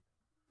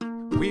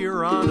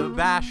We're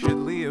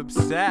unabashedly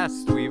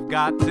obsessed. We've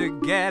got to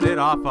get it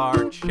off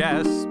our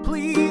chest.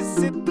 Please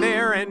sit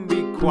there and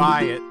be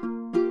quiet.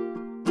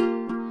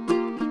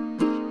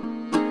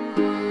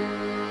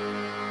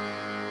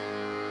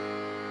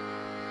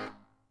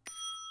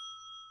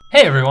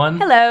 Hey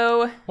everyone!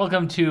 Hello!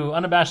 Welcome to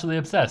Unabashedly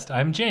Obsessed.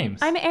 I'm James.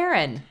 I'm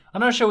Erin.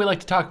 On our show, we like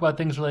to talk about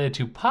things related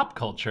to pop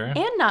culture.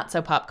 And not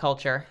so pop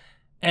culture.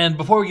 And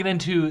before we get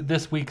into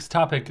this week's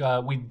topic,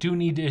 we do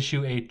need to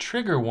issue a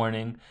trigger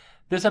warning.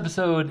 This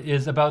episode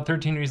is about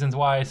 13 Reasons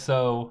Why,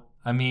 so,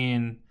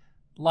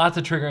 lots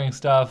of triggering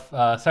stuff.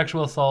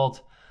 Sexual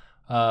assault,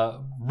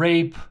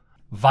 rape,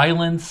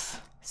 violence.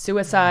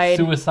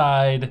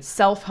 Suicide.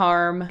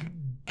 Self-harm.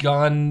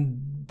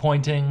 Gun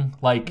pointing.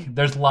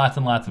 There's lots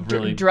and lots of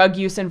really... Drug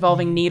use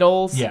involving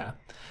needles. Yeah.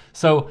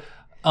 So,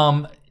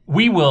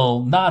 we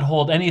will not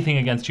hold anything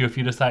against you if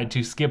you decide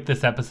to skip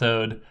this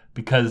episode,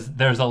 because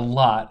there's a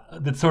lot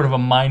that's sort of a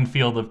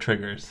minefield of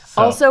triggers.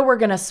 So. Also, we're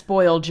going to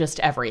spoil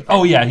just everything.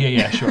 Oh,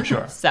 yeah,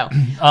 sure. So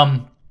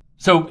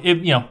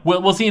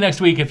we'll see you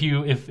next week if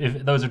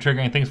those are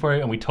triggering things for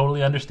you, and we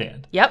totally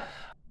understand. Yep.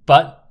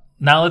 But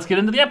now let's get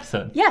into the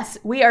episode. Yes,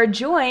 we are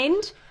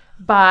joined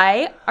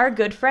by our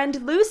good friend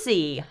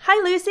Lucy.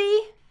 Hi, Lucy.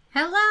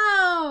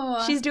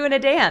 Hello. She's doing a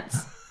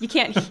dance. You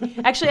can't...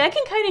 Actually, I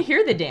can kind of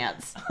hear the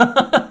dance.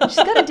 She's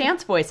got a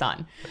dance voice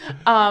on.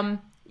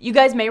 You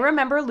guys may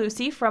remember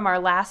Lucy from our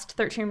last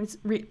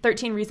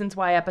 13 Reasons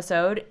Why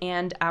episode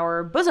and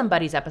our Bosom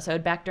Buddies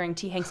episode back during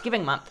T.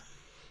 Hanksgiving month.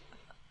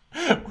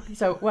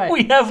 So, what?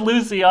 We have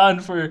Lucy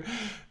on for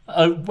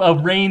a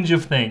range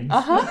of things.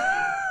 Uh-huh.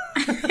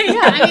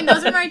 Yeah,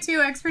 those are my two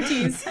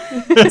expertise.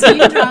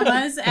 Teen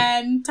dramas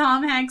and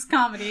Tom Hanks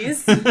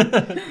comedies.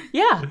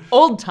 Yeah,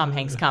 old Tom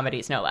Hanks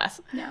comedies, no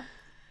less. Yeah.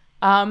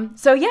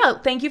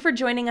 Thank you for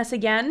joining us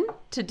again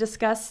to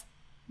discuss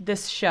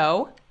this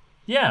show.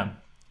 Yeah.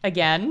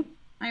 Again.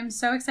 I'm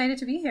so excited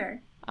to be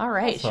here. All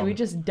right, Awesome. Should we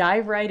just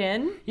dive right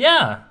in?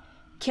 Yeah.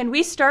 Can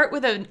we start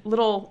with a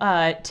little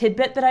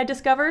tidbit that I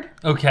discovered?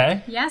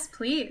 Okay. Yes,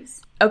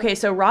 please. Okay,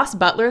 so Ross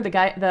Butler,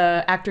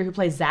 the actor who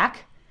plays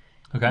Zach,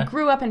 Okay.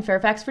 grew up in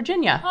Fairfax,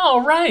 Virginia.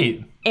 Oh,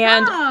 right.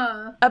 And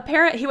Oh.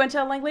 he went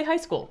to Langley High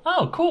School.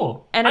 Oh,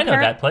 cool. And I know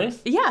that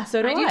place. Yeah,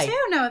 so do I. I do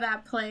too know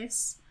that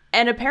place.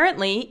 And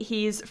apparently,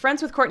 he's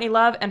friends with Courtney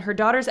Love, and her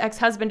daughter's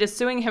ex-husband is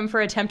suing him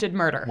for attempted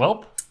murder.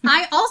 Welp.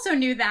 I also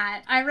knew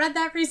that. I read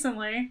that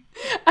recently.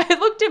 I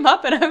looked him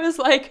up, and I was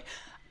like,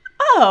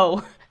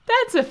 oh,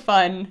 that's a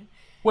fun...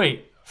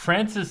 Wait,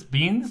 Frances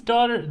Bean's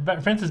daughter?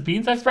 Frances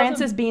Bean's ex-husband?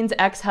 Frances Bean's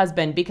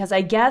ex-husband, because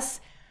I guess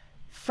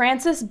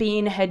Frances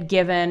Bean had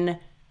given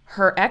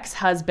her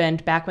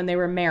ex-husband, back when they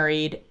were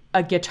married,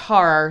 a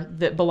guitar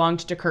that belonged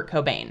to Kurt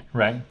Cobain.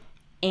 Right.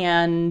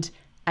 And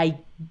I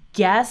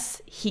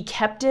guess he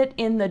kept it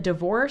in the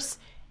divorce,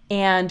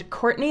 and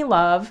Courtney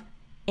Love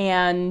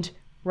and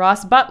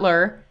Ross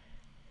Butler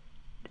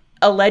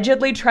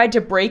allegedly tried to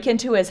break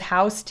into his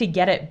house to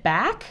get it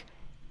back,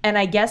 and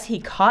I guess he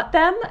caught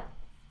them,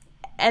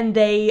 and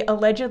they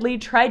allegedly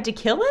tried to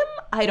kill him?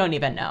 I don't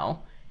even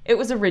know. It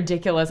was a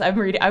ridiculous... I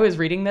was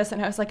reading this,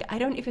 and I was like, I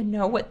don't even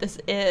know what this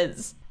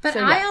is. But So,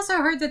 yeah. I also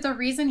heard that the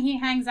reason he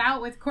hangs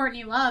out with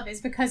Courtney Love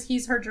is because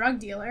he's her drug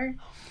dealer.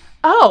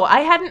 Oh,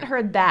 I hadn't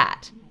heard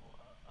that.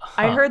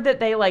 I Huh. heard that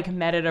they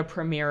met at a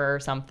premiere or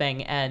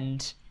something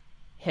and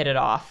hit it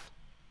off.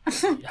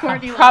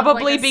 Courtney Love,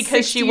 Probably like a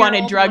because she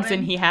wanted 60-year-old drugs woman.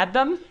 and he had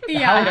them.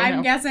 Yeah, I don't I'm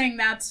know. guessing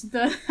that's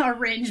the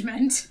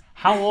arrangement.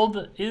 How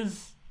old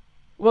is...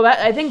 Well,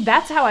 I think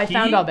that's how I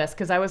found He- all this,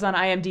 because I was on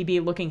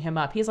IMDb looking him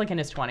up. He's in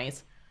his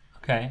 20s.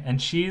 Okay,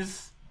 and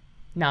she's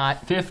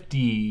Not.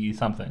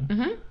 50-something.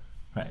 Mm-hmm.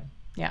 Right.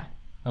 Yeah.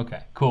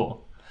 Okay,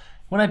 cool.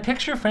 When I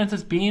picture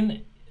Frances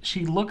Bean,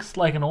 she looks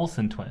like an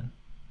Olsen twin.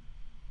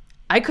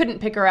 I couldn't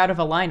pick her out of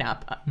a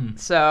lineup,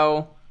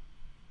 so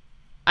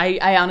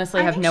I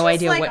honestly have think no she's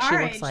idea what she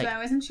our looks age, like.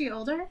 Though. Isn't she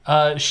older?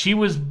 She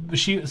was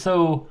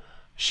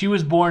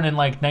born in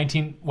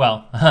 19...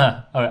 Well,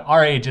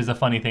 our age is a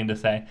funny thing to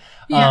say.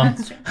 Yeah,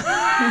 that's true.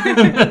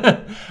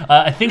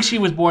 I think she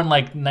was born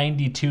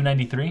 92,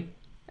 93.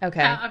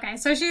 Okay. Oh, okay,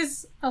 so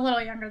she's a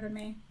little younger than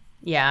me.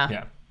 Yeah.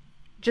 Yeah.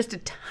 Just a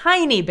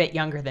tiny bit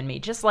younger than me.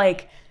 Just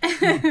the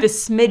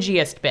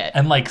smidgiest bit.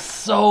 And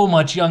so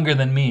much younger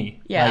than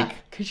me. Yeah.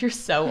 Because you're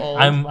so old.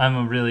 I'm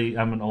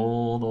an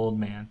old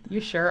man.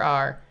 You sure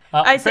are.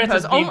 I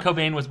Frances suppose. Bean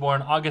Cobain was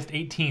born August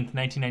 18th,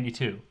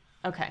 1992.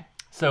 Okay.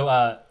 So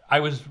I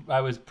was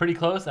pretty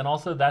close, and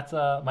also that's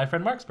my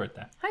friend Mark's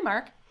birthday. Hi,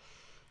 Mark.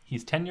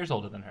 He's 10 years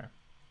older than her.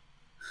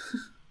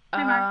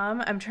 Hi,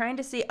 Mark. I'm trying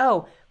to see.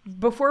 Oh,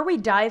 before we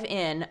dive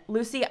in,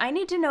 Lucy, I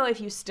need to know if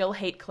you still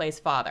hate Clay's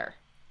father.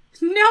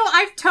 No,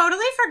 I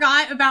totally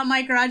forgot about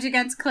my grudge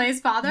against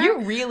Clay's father. You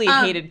really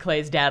hated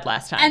Clay's dad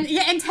last time. And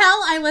yeah, until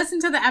I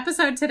listened to the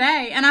episode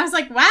today, and I was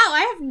like, wow,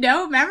 I have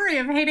no memory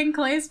of hating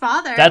Clay's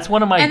father. That's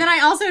one of my... And then I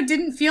also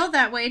didn't feel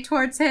that way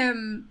towards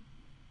him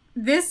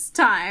this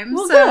time.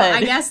 Well, so good. I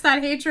guess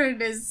that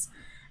hatred is...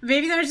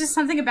 Maybe there's just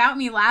something about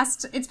me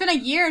it's been a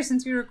year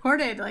since we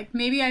recorded.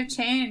 Maybe I've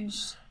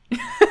changed.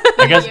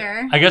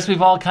 year. I guess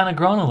we've all kind of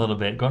grown a little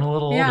bit, grown a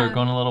little Yeah. older,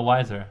 grown a little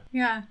wiser.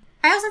 Yeah.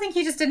 I also think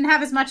he just didn't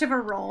have as much of a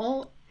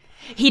role.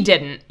 He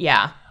didn't,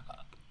 yeah.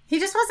 He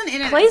just wasn't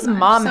in it. Clay's as much,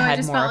 mom so I had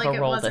just more felt of like a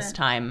it role wasn't. this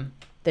time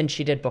than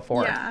she did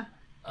before. Yeah.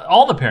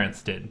 All the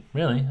parents did,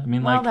 really. I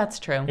mean, Well, like, that's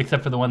true.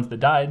 except for the ones that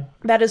died.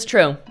 That is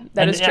true.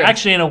 That And is true.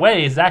 Actually, in a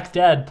way, Zach's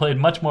dad played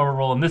much more of a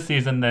role in this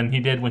season than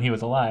he did when he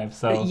was alive.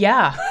 So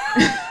Yeah.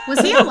 Was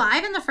he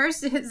alive in the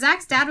first?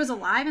 Zach's dad was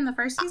alive in the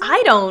first season.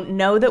 I don't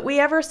know that we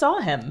ever saw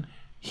him.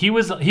 he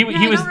was I he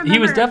don't was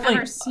remember definitely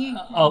ever seeing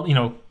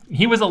him.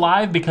 he was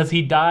alive because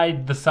he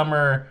died the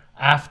summer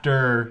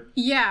after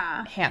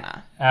Yeah.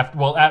 Hannah.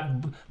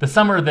 the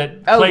summer that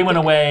Oh, Clay went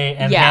away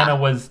and yeah. Hannah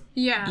was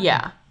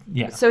Yeah.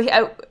 Yeah.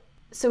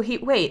 So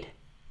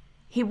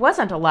he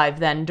wasn't alive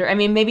then. I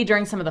mean, maybe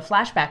during some of the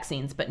flashback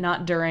scenes, but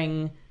not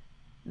during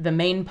the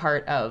main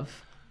part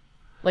of,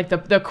 like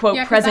the quote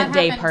Yeah, 'cause present that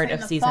day happens part in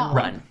of the season fall.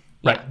 one.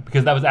 right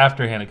because that was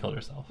after Hannah killed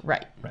herself.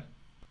 Right.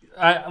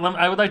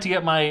 I would like to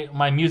get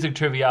my music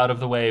trivia out of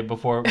the way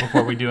before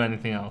we do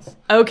anything else.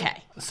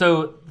 Okay.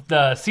 So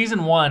the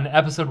season 1,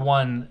 episode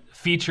 1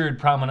 featured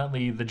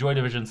prominently the Joy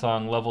Division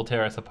song "Love Will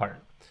Tear Us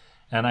Apart,"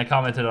 and I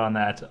commented on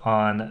that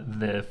on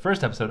the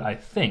first episode, I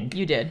think,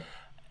 You did.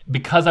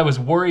 because I was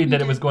worried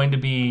that it was going to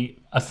be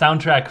a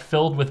soundtrack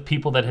filled with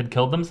people that had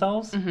killed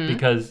themselves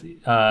because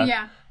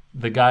Yeah.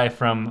 the guy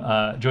from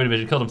Joy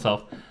Division killed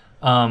himself,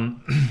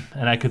 and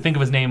I could think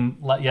of his name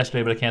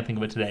yesterday, but I can't think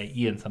of it today.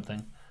 Ian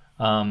something.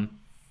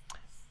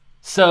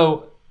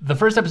 So the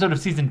first episode of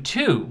season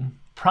 2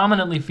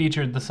 prominently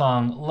featured the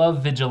song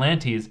 "Love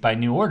Vigilantes" by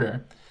New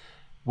Order,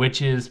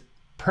 which is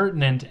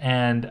pertinent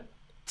and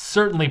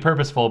certainly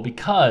purposeful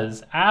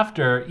because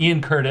after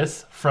Ian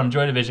Curtis from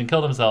Joy Division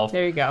killed himself,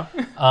 There you go.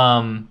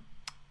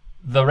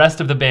 the rest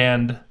of the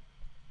band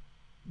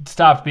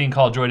stopped being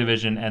called Joy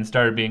Division and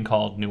started being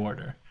called New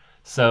Order.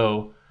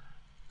 So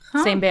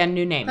Same band,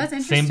 new name. That's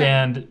interesting. same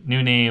band,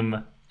 new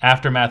name,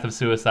 Aftermath of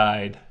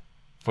Suicide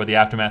for the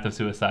Aftermath of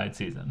Suicide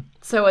season.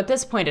 So at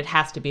this point, it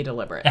has to be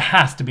deliberate. It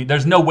has to be.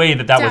 There's no way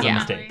that was a Definitely.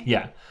 mistake.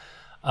 Yeah.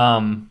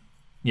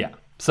 Yeah.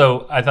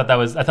 So I thought that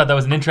was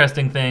an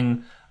interesting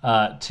thing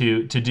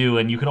to do,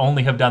 and you could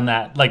only have done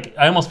that. Like,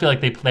 I almost feel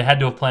like they had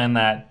to have planned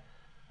that.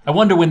 I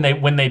wonder when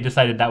they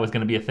decided that was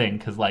going to be a thing,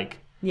 because like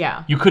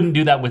Yeah. you couldn't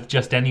do that with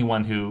just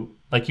anyone who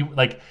like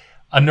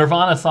a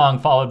Nirvana song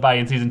followed by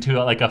in season 2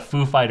 like a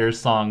Foo Fighters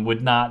song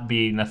would not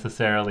be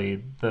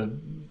necessarily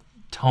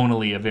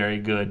tonally a very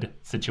good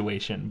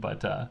situation,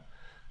 but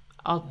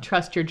I'll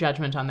trust your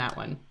judgment on that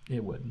one.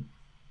 it would.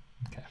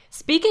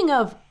 Speaking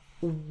of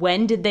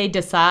when did they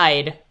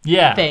decide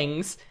Yeah.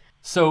 things?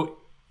 So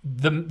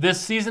this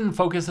season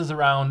focuses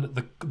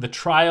around the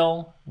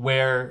trial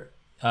where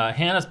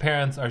Hannah's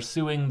parents are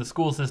suing the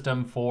school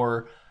system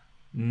for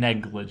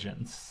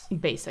negligence.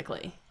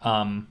 Basically.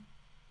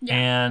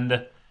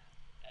 And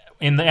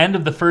in the end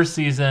of the first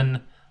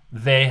season,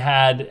 they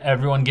had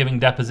everyone giving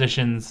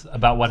depositions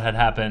about what had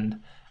happened,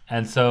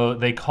 and so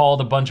they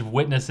called a bunch of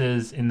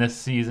witnesses in this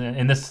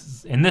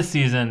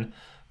season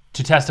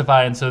to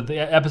testify. And so the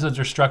episodes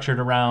are structured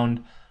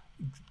around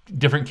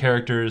different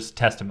characters'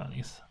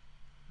 testimonies.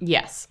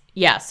 Yes.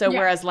 Yeah. So Yeah.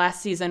 whereas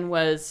last season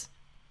was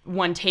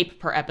one tape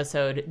per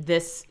episode,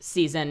 this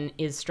season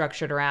is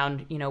structured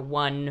around,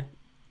 one,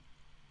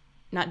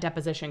 not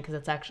deposition,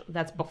 because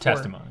that's before.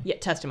 Testimony. Yeah,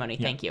 testimony.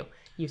 Thank you.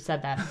 You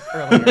said that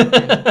earlier.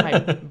 And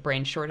my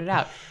brain shorted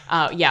out.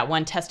 Yeah,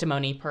 one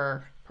testimony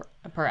per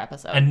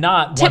episode. And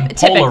not one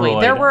Typically,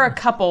 Polaroid. there were a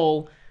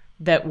couple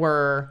that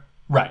were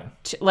Right.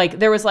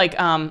 there was like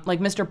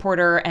Mr.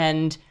 Porter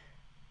and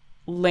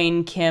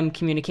Lane Kim,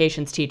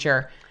 communications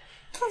teacher.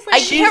 I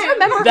can't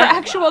remember her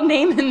actual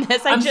name in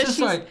this. I'm so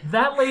sorry.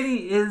 That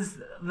lady is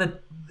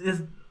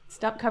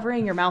Stop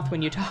covering your mouth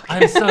when you talk.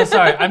 I'm so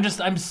sorry.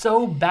 I'm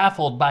so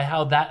baffled by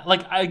how that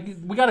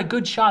we got a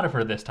good shot of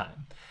her this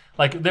time.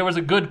 Like there was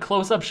a good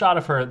close-up shot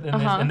of her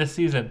in this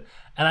season,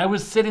 and I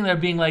was sitting there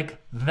being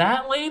like,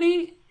 that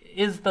lady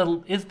is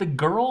the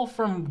girl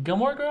from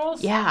Gilmore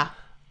Girls? Yeah.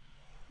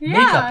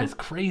 Makeup is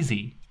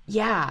crazy.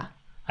 Yeah.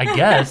 I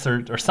guess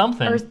or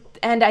something.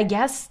 And I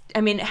guess,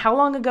 how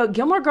long ago?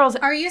 Gilmore Girls.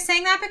 Are you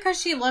saying that because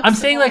she looks I'm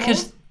saying old? like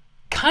his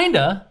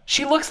kinda.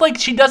 She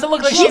doesn't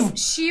look like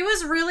She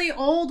was really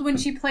old when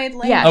she played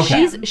Lane. Yeah,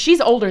 Okay. she's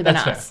older than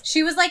That's us. fair.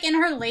 She was like in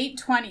her late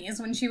 20s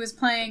when she was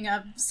playing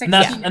a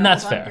 16-year-old. And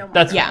that's on fair. Gilmore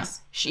That's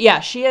Girls. Yeah.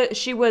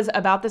 She was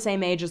about the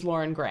same age as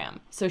Lauren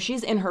Graham. So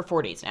she's in her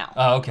 40s now.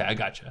 Oh, okay, I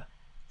gotcha.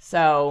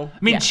 So I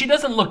mean, she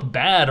doesn't look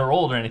bad or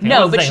old or anything. No,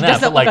 I wasn't but saying she that,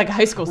 doesn't look like a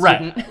high school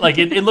student. Right. Like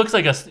it looked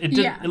like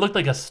Yeah. it looked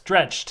like a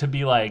stretch to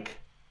be like,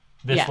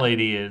 this Yeah.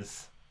 lady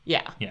is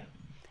yeah. yeah.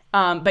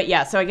 But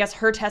yeah, so I guess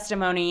her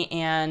testimony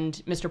and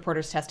Mr.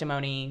 Porter's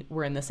testimony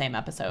were in the same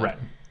episode. Right.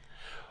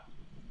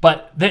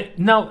 But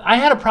I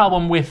had a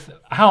problem with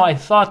how I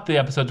thought the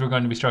episodes were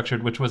going to be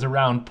structured, which was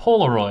around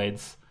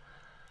Polaroids.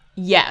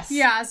 Yes.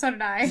 Yeah, so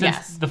did I. Since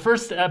Yes. the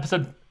first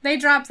episode, They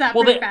dropped that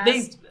well, pretty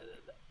they fast.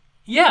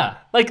 yeah,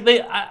 like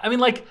I mean,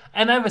 like,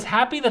 and I was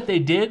happy that they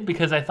did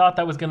because I thought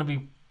that was going to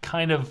be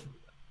kind of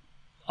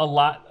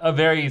a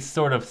very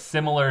sort of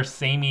similar,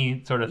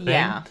 samey sort of thing.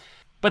 Yeah.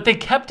 But they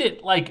kept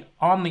it like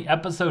on the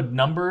episode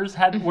numbers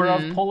were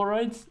of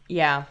Polaroids.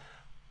 Yeah.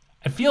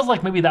 It feels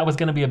like maybe that was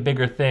going to be a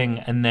bigger thing,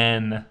 and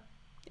then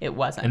It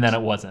wasn't.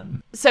 it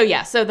wasn't. So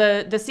yeah, so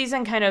the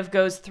season kind of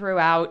goes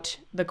throughout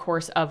the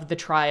course of the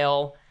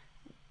trial,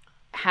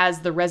 has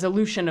the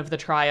resolution of the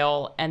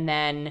trial, and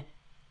then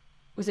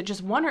was it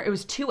just one or it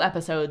was 2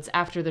 episodes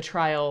after the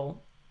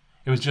trial?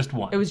 It was just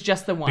one. It was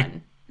just the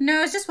one. No,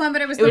 it was just one,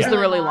 but it was It was the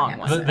really long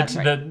one. episode. That's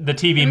right. the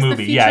TV It was the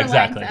movie. Yeah,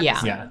 feature-length exactly.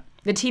 episode. Yeah.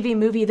 The TV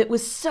movie that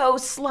was so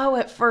slow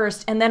at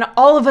first, and then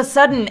all of a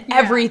sudden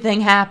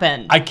everything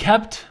happened. I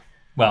guess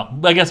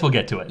we'll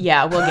get to it.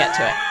 Yeah, we'll get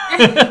to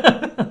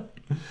it.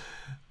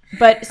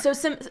 But so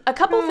a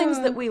couple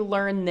things that we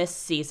learned this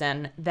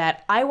season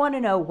that I want to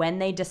know when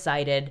they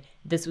decided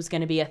this was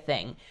going to be a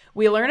thing.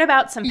 We learn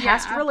about some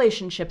past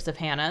relationships of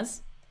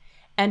Hannah's,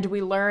 and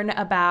we learn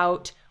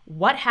about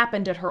what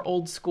happened at her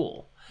old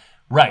school.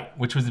 Right,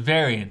 which was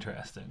very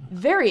interesting.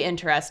 Very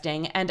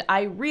interesting, and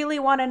I really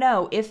want to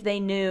know if they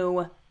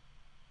knew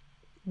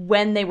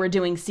when they were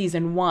doing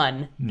season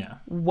 1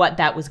 what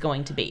that was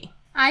going to be.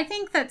 I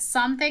think that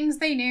some things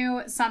they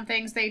knew, some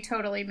things they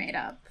totally made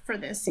up for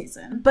this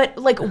season. But,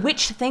 like,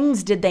 which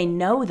things did they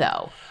know,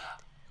 though?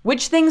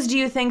 Which things do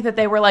you think that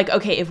they were like,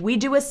 okay, if we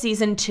do a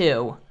season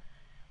 2,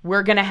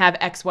 we're going to have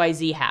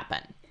XYZ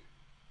happen?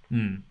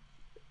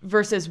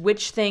 Versus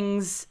which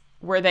things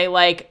were they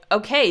like,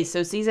 okay,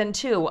 so season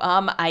 2,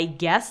 I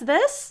guess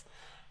this?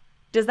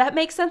 Does that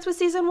make sense with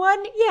season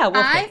 1? Yeah,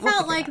 I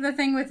felt like the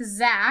thing with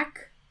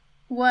Zach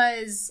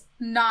was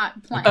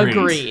not planned.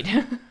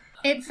 Agreed.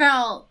 It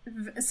felt...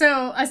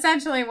 So,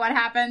 essentially what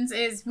happens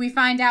is we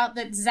find out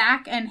that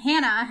Zach and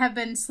Hannah have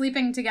been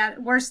sleeping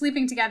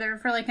together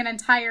for, like, an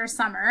entire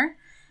summer.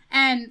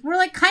 And we're,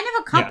 like, kind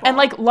of a couple. And,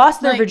 like,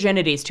 lost their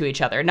virginities to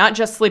each other. Not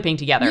just sleeping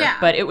together,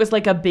 but it was,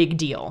 like, a big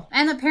deal.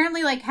 And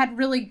apparently, like, had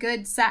really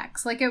good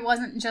sex. Like, it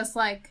wasn't just,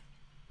 like...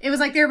 It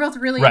was, like, they were both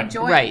really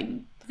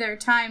enjoying their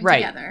time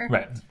together.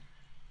 Right.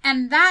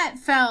 And that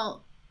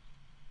felt...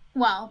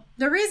 Well,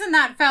 the reason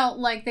that felt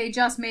like they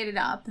just made it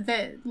up,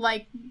 that,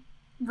 like...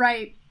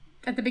 right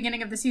at the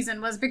beginning of the season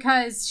was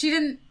because she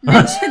didn't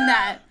mention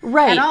that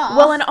at all.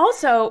 Well, and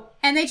also...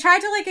 And they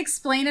tried to, like,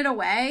 explain it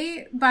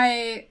away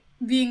by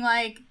being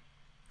like,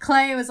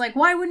 Clay was like,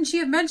 why wouldn't she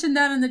have mentioned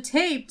that in the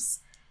tapes?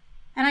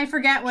 And I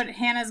forget what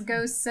Hannah's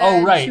ghost said.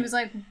 Oh, right. She was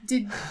like,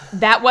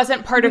 that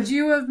wasn't part of... Would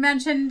you have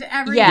mentioned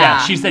everything? Yeah,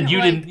 she said you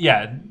like, didn't...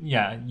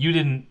 Yeah, you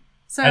didn't...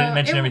 So I didn't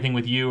mention everything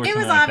with you or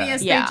something like that. It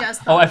was obvious they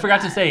just Oh, I thought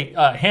forgot to that. say,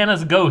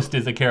 Hannah's ghost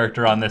is a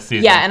character on this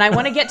season. Yeah, and I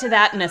want to get to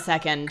that in a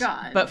second.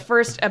 God. But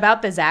first,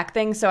 about the Zach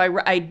thing. So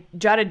I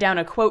jotted down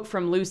a quote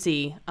from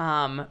Lucy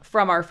from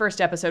our first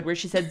episode where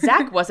she said,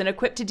 Zach wasn't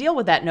equipped to deal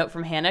with that note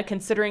from Hannah,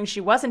 considering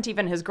she wasn't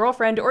even his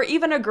girlfriend or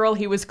even a girl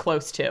he was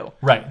close to.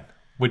 Right,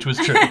 which was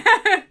true.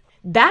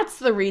 That's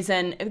the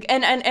reason.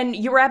 And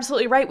you were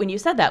absolutely right when you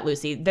said that,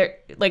 Lucy. There,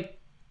 like,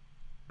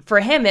 for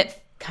him,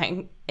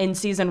 in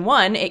season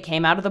 1, it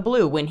came out of the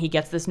blue when he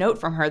gets this note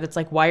from her that's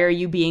like, why are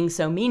you being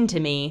so mean to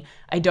me?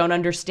 I don't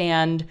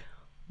understand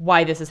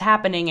why this is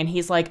happening. And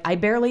he's like, I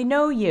barely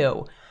know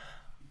you.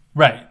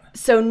 Right.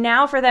 So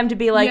now for them to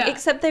be like,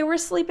 except they were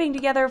sleeping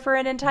together for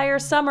an entire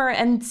summer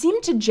and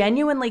seemed to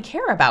genuinely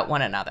care about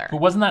one another. But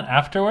wasn't that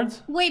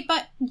afterwards? Wait,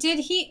 but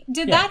he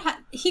got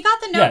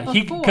the note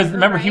before, because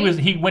remember right?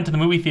 he went to the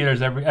movie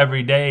theaters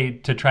every day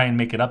to try and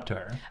make it up to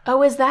her.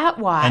 Oh, is that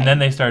why? And then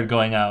they started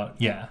going out.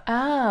 Yeah.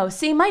 Oh,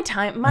 see, my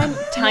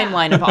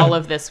timeline of all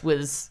of this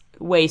was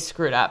way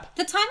screwed up.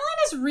 The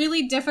timeline is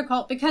really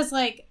difficult because,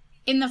 like,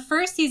 in the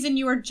first season,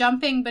 you were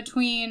jumping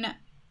between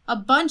a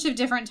bunch of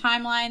different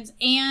timelines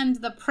and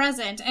the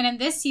present. And in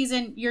this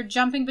season, you're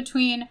jumping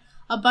between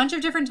a bunch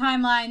of different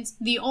timelines,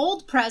 the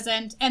old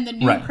present and the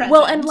new present.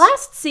 Well, and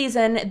last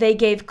season, they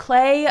gave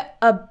Clay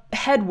a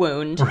head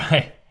wound.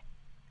 Right.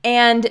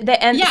 And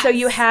so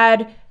you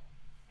had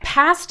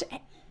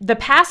the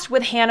past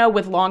with Hannah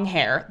with long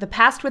hair, the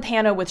past with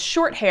Hannah with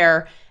short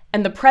hair,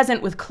 and the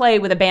present with Clay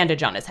with a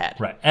bandage on his head.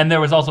 Right. And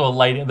there was also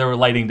there were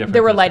lighting differences.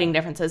 There were lighting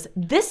differences.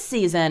 This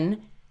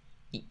season,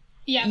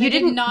 you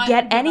didn't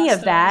get any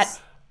of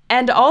that.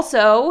 And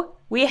also,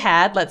 we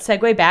had, let's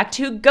segue back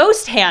to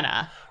Ghost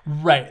Hannah.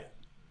 Right.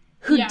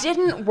 Who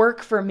didn't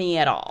work for me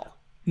at all.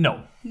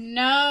 No,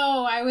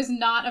 I was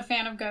not a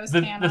fan of Ghost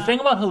Hannah. The thing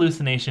about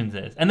hallucinations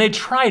is, and they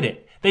tried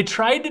it. They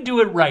tried to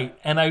do it right,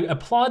 and I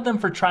applaud them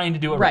for trying to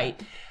do it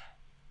right.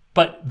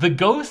 But the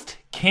ghost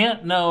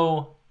can't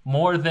know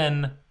more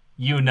than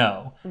you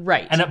know.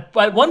 Right. And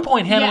at one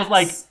point, Hannah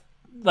was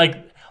like,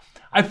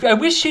 I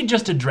wish she'd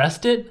just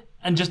addressed it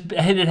and just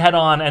hit it head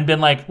on and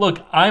been like, look,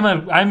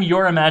 I'm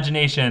your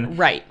imagination.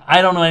 Right.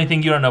 I don't know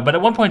anything you don't know. But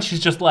at one point, she's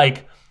just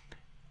like,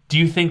 do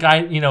you think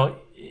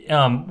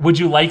would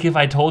you like if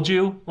I told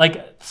you?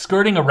 Like,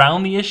 skirting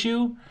around the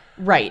issue.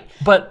 Right.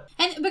 But...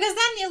 And because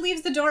then it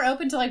leaves the door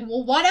open to, like,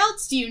 well, what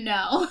else do you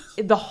know?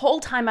 The whole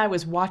time I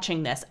was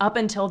watching this, up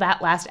until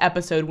that last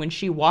episode when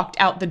she walked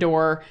out the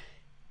door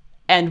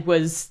and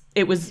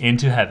it was...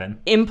 into heaven.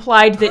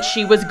 Implied that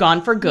she was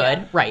gone for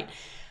good. Right.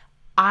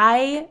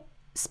 I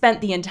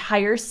spent the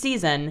entire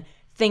season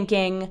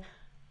thinking,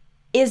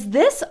 is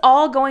this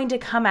all going to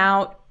come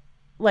out,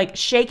 like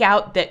shake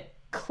out that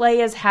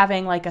Clay is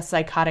having like a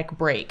psychotic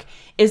break?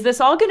 Is this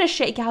all going to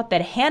shake out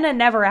that Hannah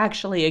never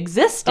actually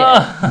existed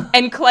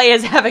and Clay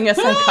is having a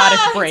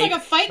psychotic break? It's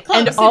like a Fight Club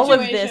and situation. all of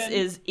this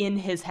is in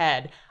his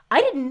head. I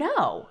didn't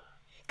know,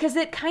 because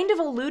it kind of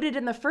alluded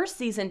in the first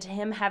season to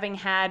him having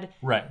had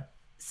Right.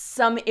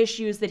 some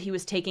issues that he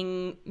was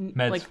taking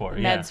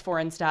Meds for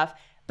and stuff.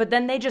 But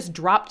then they just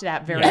dropped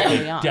that very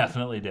early on.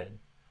 Definitely did.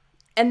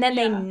 And then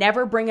they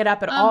never bring it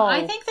up at all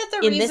I think that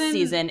the in this reason-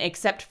 season,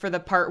 except for the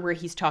part where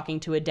he's talking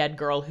to a dead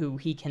girl who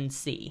he can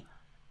see.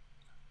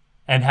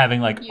 And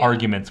having like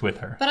arguments with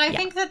her. But I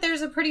think that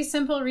there's a pretty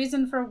simple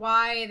reason for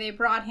why they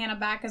brought Hannah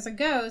back as a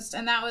ghost,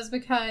 and that was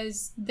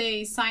because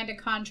they signed a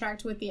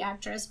contract with the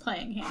actress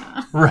playing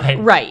Hannah.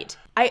 Right.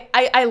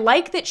 I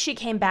like that she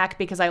came back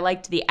because I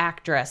liked the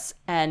actress,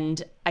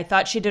 and I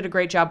thought she did a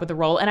great job with the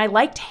role, and I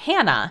liked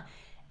Hannah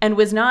and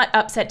was not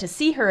upset to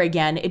see her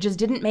again. It just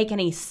didn't make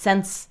any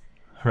sense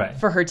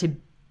for her to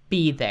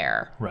be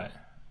there. Right.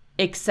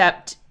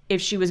 Except if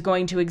she was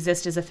going to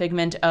exist as a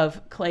figment of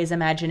Clay's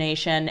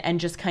imagination and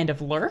just kind of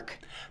lurk.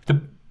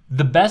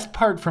 The best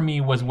part for me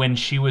was when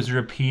she was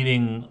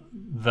repeating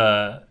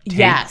the tape.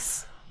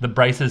 Yes. The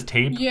Bryce's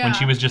tape. Yeah. When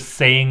she was just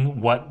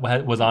saying what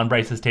was on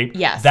Bryce's tape.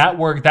 Yes. That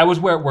worked. That was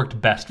where it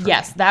worked best for me.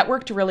 Yes, that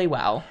worked really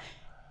well.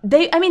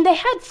 They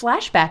had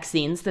flashback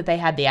scenes that they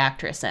had the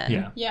actress in.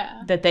 Yeah.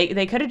 Yeah. That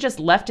they could have just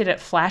left it at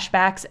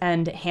flashbacks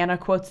and Hannah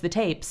quotes the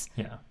tapes.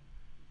 Yeah.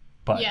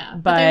 But But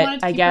they But wanted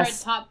to I keep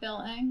guess- her at top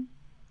billing.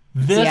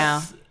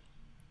 this,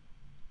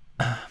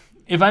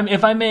 if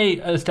I may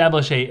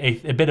establish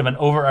a bit of an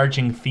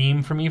overarching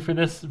theme for me for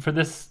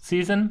this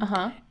season,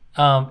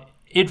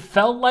 it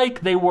felt like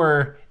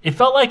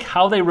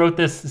how they wrote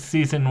this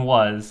season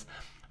was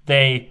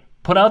they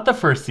put out the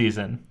first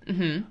season,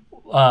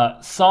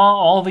 saw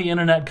all the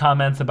internet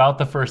comments about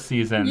the first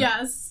season,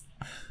 Yes.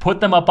 put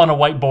them up on a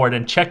whiteboard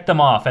and checked them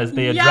off as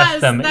they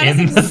addressed them that in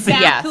is the season.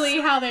 exactly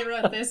how they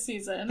wrote this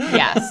season.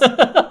 Yes.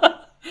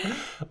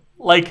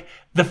 Like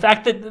the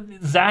fact that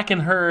Zach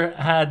and her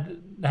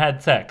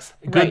had sex,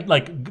 good Right.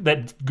 like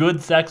that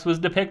good sex was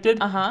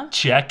depicted.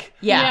 Check.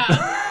 Yeah.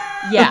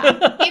 Yeah.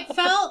 It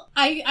felt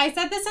I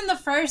said this in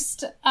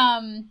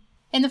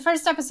the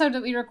first episode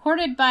that we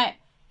recorded, but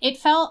it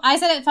felt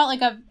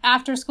like a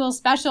after school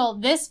special.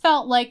 This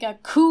felt like a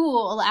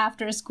cool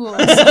after school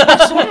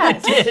special.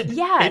 Yes. It did.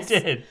 Yes.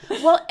 It did.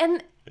 Well,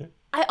 and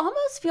I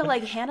almost feel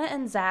like Hannah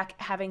and Zach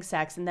having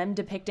sex and them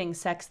depicting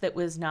sex that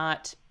was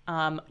not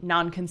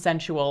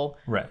non-consensual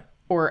Right.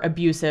 or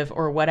abusive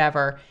or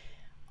whatever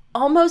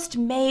almost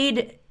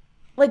made,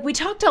 like, we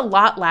talked a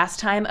lot last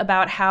time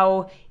about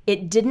how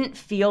it didn't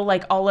feel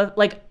like all of,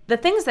 like, the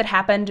things that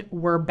happened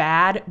were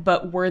bad,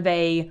 but were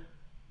they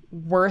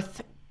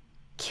worth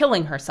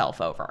killing herself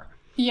over?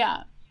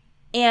 Yeah.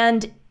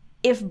 And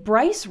if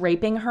Bryce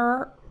raping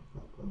her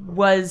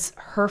was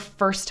her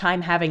first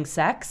time having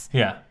sex,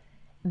 Yeah.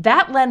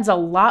 that lends a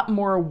lot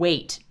more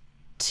weight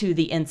to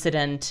the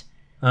incident.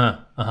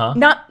 Uh-huh.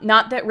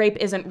 Not that rape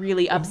isn't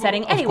really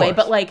upsetting anyway, course.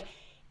 but like,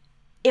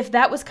 if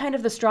that was kind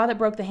of the straw that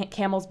broke the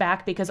camel's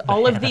back, because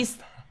all of these,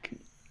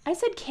 I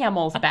said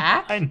camel's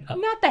back, I know.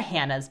 not the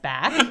Hannah's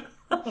back.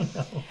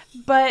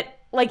 But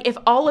like, if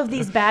all of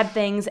these bad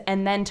things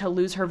and then to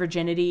lose her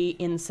virginity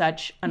in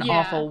such an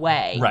awful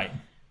way, Right.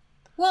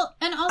 Well,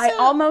 and also I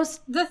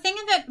almost the thing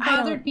that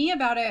bothered me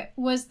about it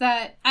was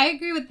that I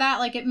agree with that.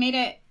 Like, it made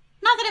it,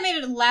 not that it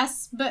made it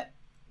less, but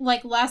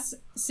like less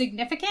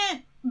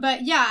significant.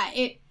 But yeah,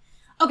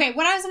 okay,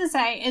 what I was going to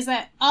say is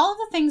that all of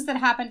the things that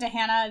happened to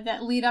Hannah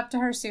that lead up to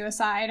her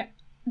suicide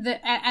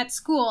at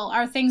school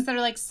are things that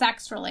are like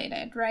sex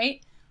related,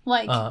 right?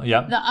 Like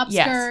Yep. the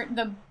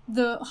upskirt,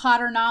 the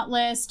hot or not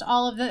list,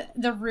 all of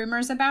the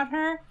rumors about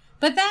her.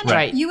 But then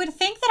Right. you would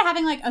think that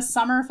having like a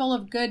summer full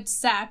of good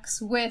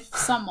sex with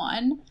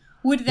someone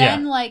would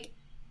then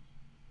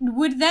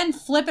would then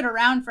flip it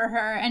around for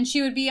her, and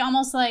she would be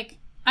almost like,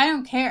 I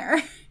don't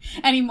care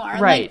anymore.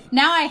 Right. Like,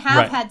 now I have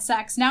Right. had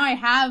sex. Now I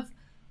have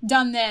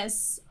done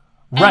this.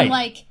 Right. And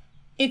like,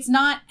 it's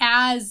not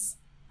as,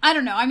 I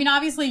don't know. I mean,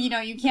 obviously, you know,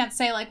 you can't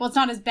say like, well, it's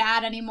not as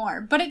bad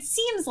anymore. But it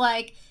seems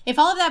like if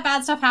all of that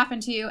bad stuff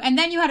happened to you and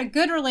then you had a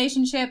good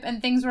relationship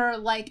and things were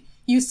like,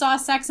 you saw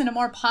sex in a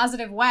more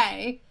positive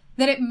way,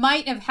 that it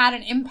might have had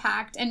an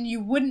impact and you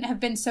wouldn't have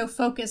been so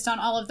focused on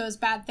all of those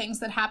bad things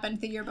that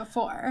happened the year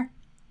before.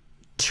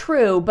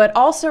 true, but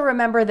also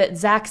remember that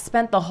Zach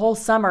spent the whole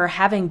summer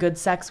having good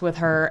sex with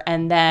her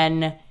and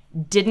then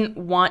didn't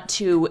want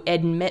to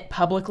admit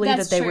publicly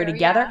That's that they were true,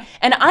 together. yeah.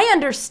 And I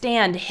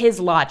understand his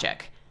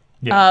logic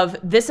of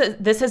this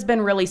has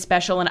been really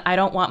special and I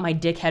don't want my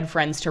dickhead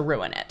friends to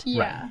ruin it.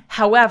 Yeah.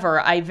 However,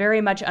 I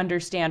very much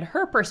understand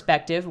her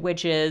perspective,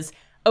 which is,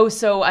 oh,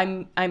 so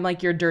I'm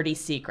like your dirty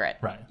secret.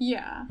 Right.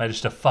 Yeah. I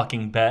just a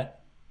fucking bet.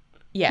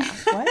 Yeah.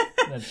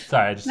 What?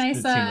 Sorry, it Nice.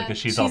 seemed like a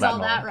she's all that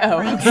moment. Oh,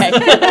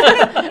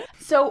 reference. okay.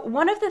 So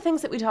one of the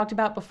things that we talked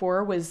about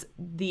before was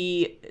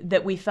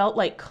that we felt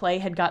like Clay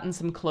had gotten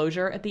some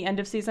closure at the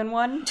end of season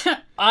 1.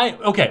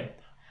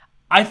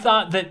 I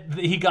thought that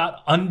he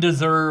got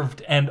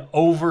undeserved and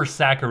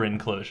over-saccharine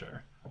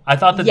closure. I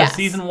thought that the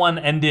season 1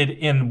 ended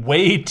in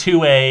way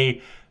too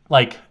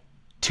like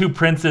two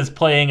princes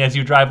playing as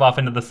you drive off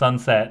into the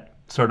sunset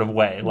sort of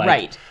way. Like,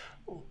 right.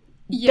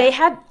 Yeah. They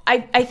had,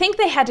 I think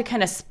they had to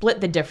kind of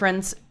split the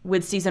difference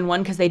with season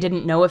 1 because they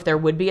didn't know if there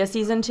would be a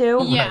season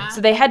 2. Yeah.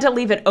 So they had to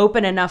leave it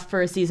open enough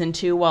for a season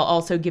 2 while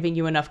also giving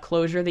you enough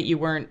closure that you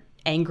weren't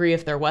angry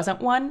if there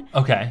wasn't one.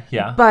 Okay,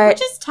 yeah. But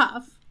Which is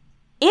tough.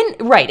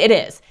 it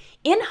is.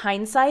 In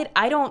hindsight,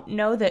 I don't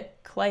know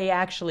that Clay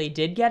actually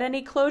did get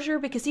any closure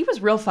because he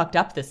was real fucked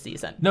up this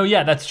season. No,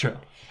 yeah, that's true.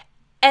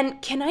 And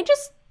can I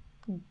just,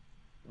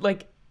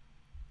 like,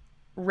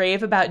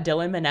 rave about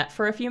Dylan Minnette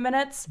for a few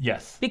minutes?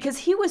 Yes. Because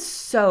he was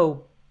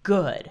so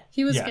good.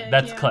 He was Yeah, good.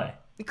 that's yeah. Clay.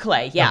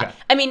 Clay, yeah. Okay.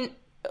 I mean,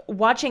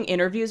 watching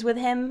interviews with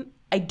him,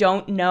 I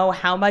don't know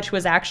how much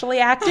was actually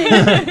acting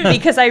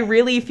because I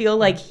really feel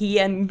like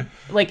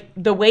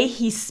the way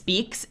he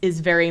speaks is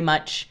very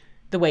much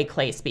the way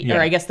Clay speaks. Yeah.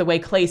 Or I guess the way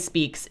Clay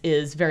speaks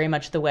is very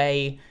much the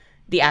way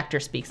the actor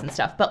speaks and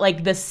stuff. But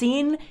like the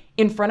scene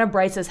in front of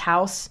Bryce's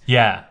house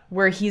Yeah.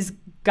 where he's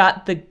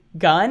got the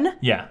gun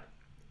Yeah.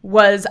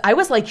 I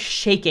was like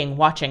shaking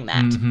watching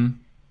that. Mm-hmm.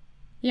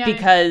 Yeah.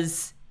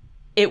 Because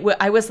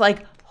I was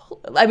like,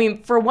 I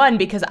mean, for one,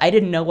 because I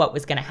didn't know what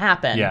was going to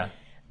happen. Yeah.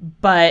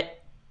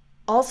 But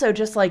also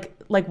just like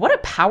what a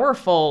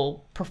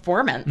powerful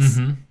performance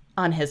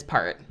on his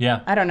part. Yeah.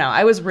 I don't know.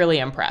 I was really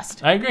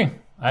impressed. I agree.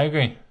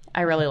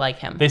 I really like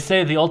him. They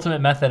say the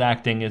ultimate method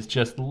acting is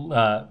just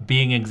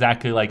being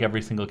exactly like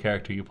every single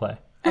character you play.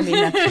 I mean,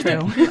 that's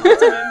true.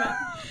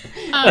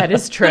 That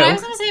is true. What I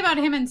was going to say about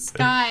him and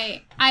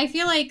Skye, I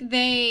feel like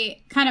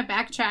they kind of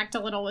backtracked a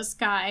little with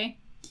Skye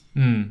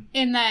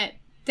in that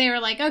they were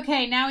like,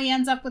 okay, now he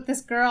ends up with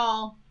this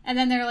girl. And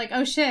then they're like,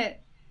 oh shit,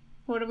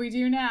 what do we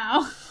do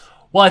now?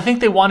 Well, I think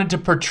they wanted to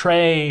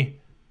portray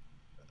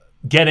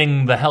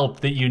getting the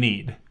help that you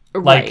need.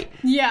 Right. Like,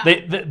 Yeah.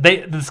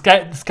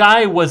 the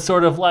Skye was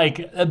sort of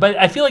like, but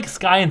I feel like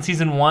Skye in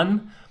season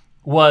 1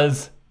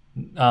 was,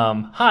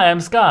 hi, I'm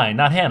Skye,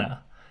 not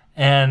Hannah.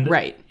 And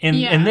Right.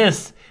 in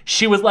this,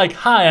 she was like,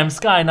 hi, I'm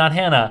Skye, not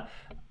Hannah.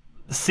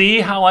 See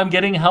how I'm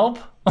getting help?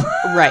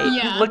 Right.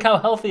 Yeah. Look how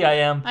healthy I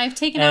am. I've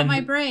taken out And-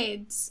 my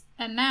braids,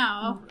 and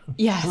now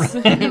Yes.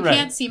 you Right.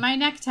 can't see my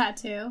neck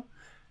tattoo.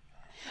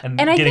 And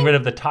I getting think- rid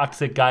of the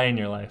toxic guy in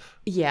your life.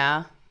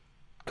 Yeah.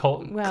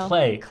 Well,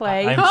 Clay.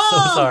 I'm so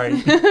Cole! sorry.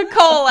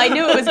 Cole, I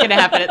knew it was going to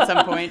happen at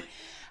some point.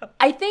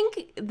 I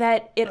think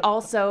that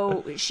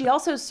she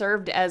also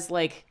served as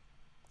like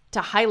to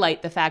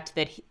highlight the fact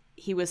that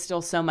he was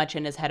still so much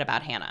in his head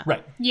about Hannah.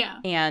 Right. Yeah.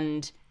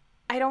 And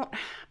I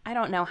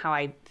don't know how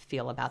I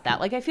feel about that.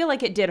 Like I feel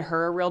like it did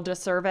her a real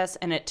disservice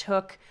and it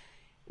took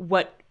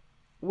what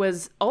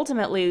was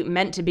ultimately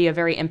meant to be a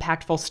very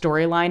impactful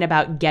storyline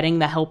about getting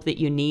the help that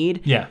you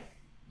need. Yeah.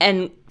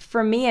 And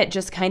for me it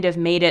just kind of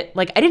made it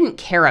like I didn't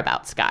care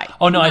about Skye.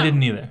 Oh, no, I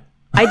didn't either.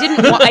 I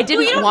didn't Well,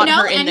 you don't want know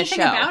her in the anything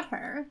show. about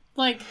her.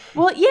 Like,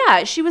 Well,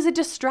 yeah, she was a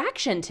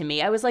distraction to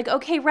me. I was like,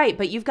 okay, right,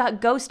 but you've got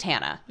Ghost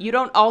Hannah. You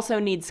don't also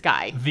need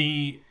Skye.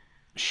 The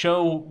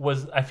show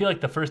was, I feel like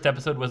the first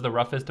episode was the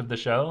roughest of the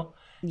show.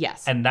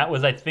 Yes. And that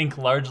was, I think,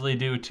 largely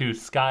due to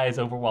Skye's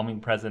overwhelming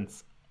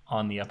presence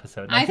on the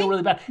episode. And I I feel think-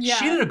 really bad. yeah.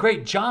 She did a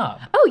great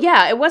job. Oh,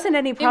 yeah, it wasn't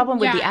any problem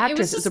with the yeah, it was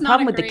actress. It was just a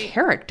problem not with a the great-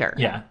 character.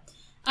 Yeah.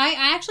 I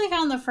actually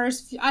found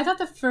I thought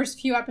the first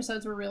few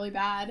episodes were really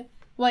bad.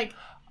 Like,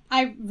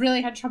 I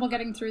really had trouble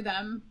getting through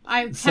them.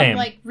 I kept, Same.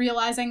 like,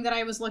 realizing that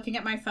I was looking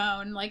at my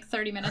phone, like,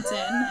 30 minutes in,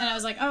 and I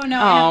was like, oh, no,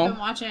 I haven't been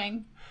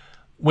watching.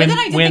 When, But then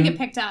I did when, think it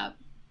picked up.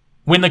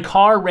 when the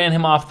car ran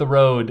him off the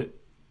road,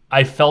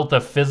 I felt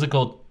a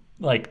physical,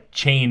 like,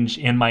 change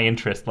in my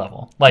interest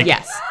level. Like,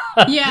 Yes.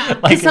 Yeah.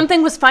 like,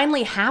 Something was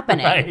finally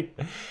happening.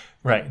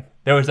 right.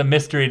 There was a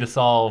mystery to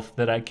solve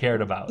that I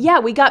cared about. Yeah,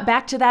 we got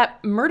back to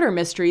that murder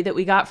mystery that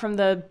we got from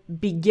the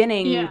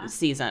beginning Yeah.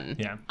 season.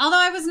 Yeah. Although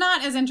I was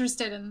not as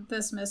interested in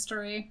this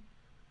mystery.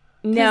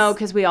 No,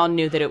 because we all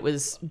knew that it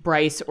was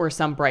Bryce or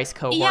some Bryce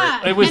cohort.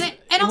 Yeah. It was- and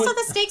it also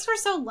was- the stakes were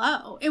so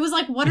low. It was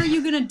like, what are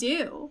you going to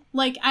do?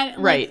 Like,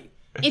 Right.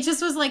 It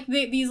just was like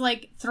these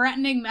like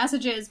threatening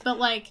messages, but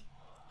like,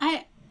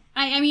 I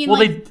mean, Well,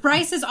 like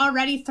Bryce is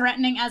already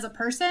threatening as a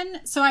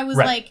person. So I was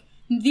Right. like,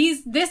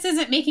 this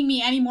isn't making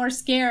me any more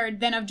scared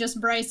than of just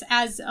Bryce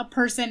as a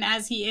person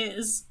as he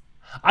is.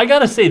 I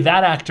gotta say,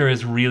 that actor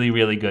is really,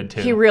 really good,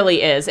 too. He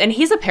really is. And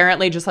he's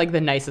apparently just like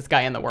the nicest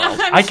guy in the world.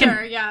 I'm I can-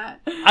 sure, yeah.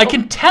 I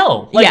can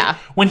tell. Like, Yeah.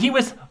 When he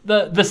was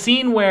the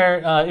scene where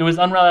it was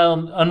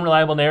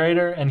unreliable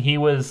narrator and he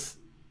was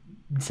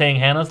saying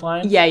Hannah's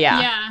lines. Yeah, yeah.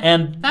 Yeah.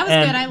 And That was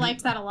and- good. I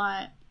liked that a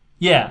lot.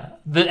 Yeah,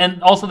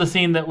 and also the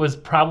scene that was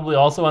probably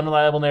also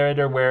unreliable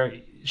narrator where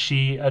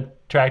she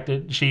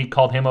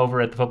called him over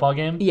at the football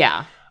game.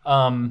 Yeah.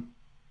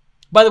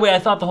 By the way, I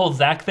thought the whole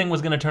Zach thing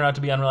was going to turn out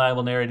to be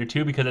unreliable narrator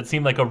too, because it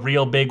seemed like a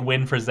real big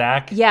win for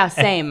Zach. Yeah,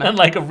 same. And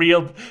like a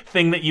real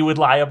thing that you would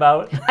lie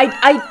about.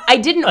 I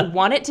didn't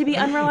want it to be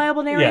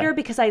unreliable narrator Yeah.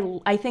 because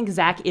I think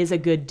Zach is a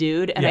good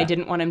dude, and I Yeah.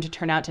 didn't want him to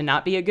turn out to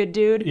not be a good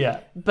dude.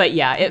 Yeah. But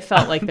yeah, it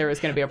felt like there was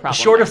going to be a problem.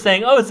 Short there. of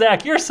saying, "Oh,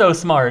 Zach, you're so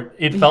smart,"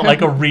 it felt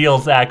like a real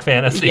Zach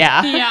fantasy.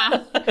 Yeah.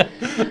 Yeah.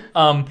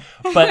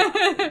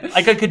 But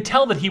like I could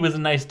tell that he was a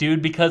nice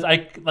dude because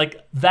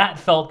that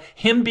felt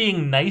him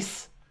being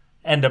nice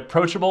and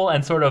approachable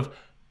and sort of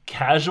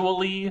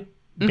casually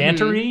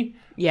bantery.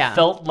 Yeah.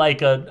 Felt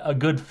like a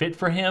good fit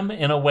for him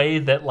in a way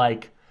that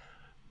like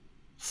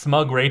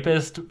Smug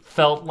Rapist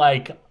felt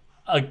like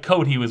a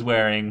coat he was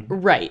wearing,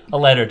 Right. a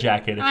leather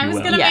jacket, if I you was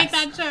will. going to Yes.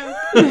 make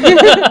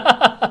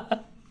that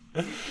joke.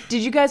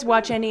 Did you guys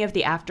watch any of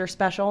the after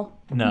special?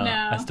 No,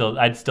 No.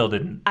 I still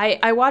didn't.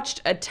 I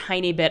watched a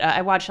tiny bit.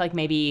 I watched like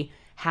maybe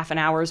half an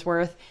hour's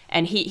worth,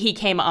 and he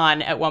came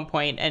on at one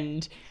point,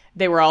 and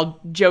they were all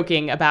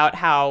joking about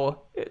how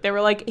they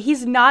were like,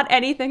 he's not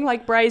anything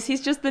like Bryce.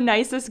 He's just the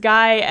nicest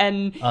guy,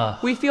 and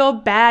we feel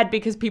bad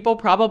because people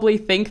probably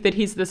think that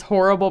he's this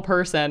horrible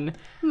person.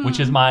 Which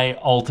is my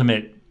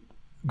ultimate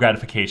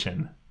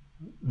gratification.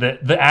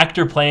 The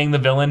actor playing the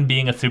villain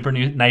being a super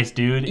nice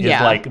dude is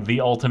Yeah. like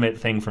the ultimate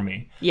thing for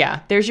me. Yeah,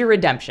 there's your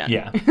redemption.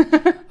 Yeah.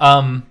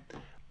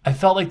 I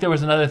felt like there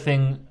was another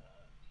thing.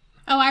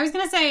 Oh, I was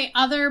going to say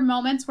other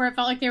moments where it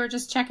felt like they were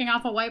just checking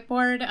off a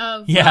whiteboard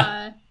of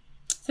Yeah.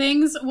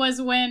 things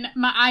was when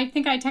I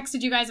think I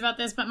texted you guys about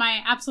this, but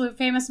my absolute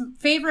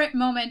favorite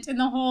moment in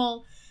the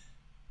whole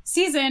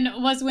season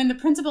was when the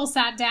principal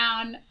sat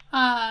down.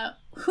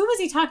 Who was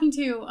he talking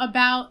to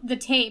about the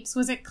tapes?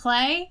 Was it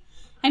Clay?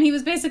 And he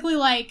was basically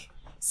like,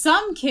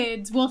 some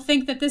kids will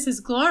think that this is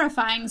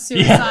glorifying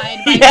suicide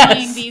by Yes.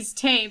 playing these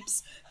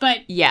tapes. But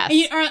Yes.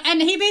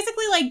 and he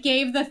basically like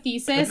gave the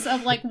thesis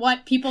of like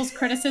what people's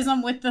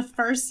criticism with the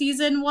first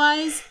season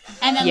was,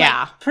 and then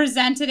Yeah. like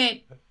presented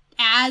it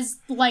as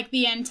like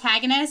the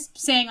antagonist,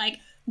 saying like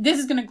this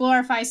is going to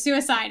glorify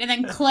suicide, and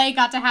then Clay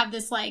got to have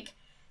this like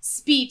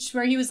speech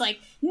where he was like,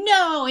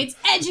 no, it's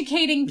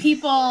educating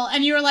people,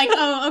 and you were like,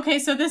 oh, okay,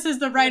 so this is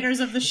the writers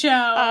of the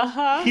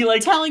show He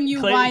like telling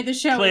you why the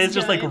show Clay is is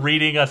just good. like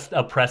reading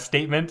a press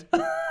statement.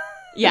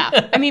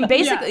 Yeah. I mean,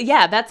 basically,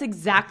 yeah, that's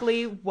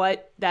exactly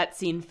what that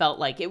scene felt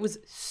like. It was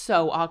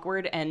so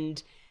awkward,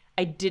 and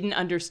I didn't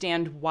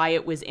understand why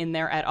it was in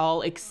there at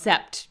all,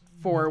 except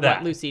for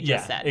what Lucy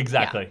just said.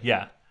 Exactly.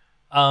 Yeah.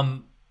 Yeah.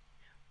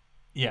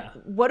 Yeah.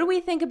 What do we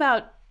think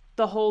about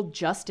the whole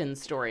Justin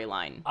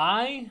storyline?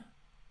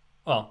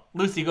 Well,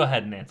 Lucy, go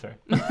ahead and answer.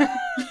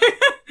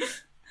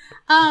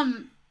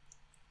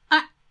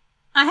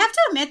 I have to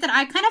admit that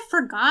I kind of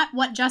forgot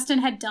what Justin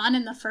had done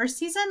in the first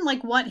season,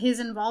 like what his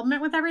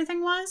involvement with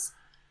everything was.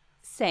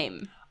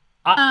 Same.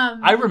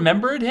 I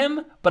remembered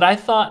him, but I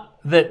thought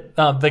that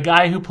the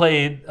guy who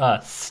played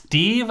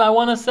Steve, I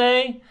want to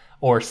say,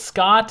 or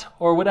Scott,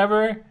 or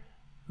whatever,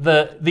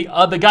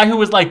 the guy who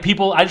was like,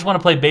 people, I just want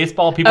to play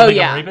baseball, people think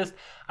I'm a rapist.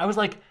 I was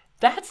like,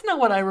 that's not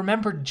what I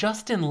remembered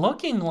Justin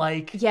looking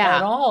like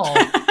at all.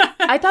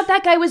 I thought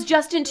that guy was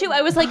Justin too.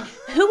 I was like,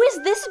 who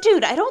is this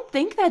dude? I don't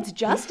think that's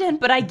Justin,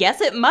 but I guess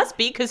it must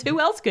be, because who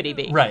else could he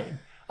be? Right.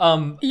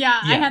 Yeah,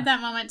 I had that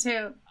moment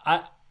too.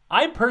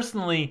 I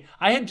personally,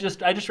 I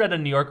just read a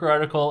New Yorker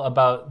article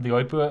about the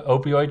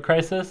opioid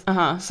crisis.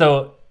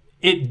 So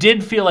it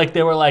did feel like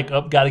they were like,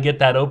 oh, got to get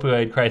that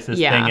opioid crisis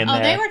thing in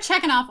there. Oh, they were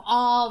checking off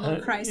all the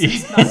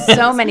crises. boxes.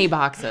 So many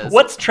boxes.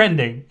 What's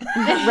trending?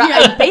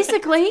 Right,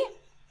 basically,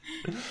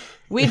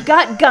 we've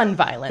got gun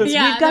violence.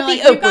 Yeah, we've got the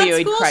they're like, opioid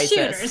we've got school crisis.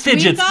 shooters.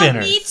 Fidget we've got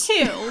spinners. Me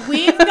Too.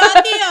 We've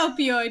got the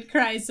opioid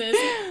crisis.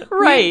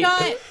 Right.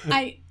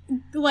 We've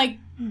got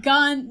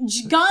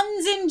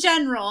guns in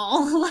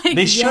general. Like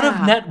They should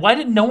have why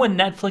did no one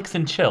Netflix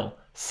and chill?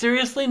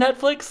 Seriously,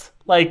 Netflix?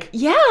 Like,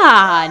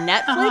 Yeah,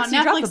 Netflix.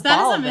 You dropped the Netflix, that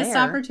ball is a missed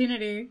there.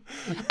 opportunity.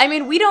 I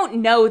mean, we don't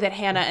know that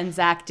Hannah and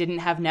Zach didn't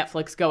have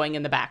Netflix going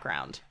in the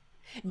background.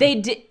 They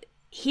did.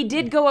 He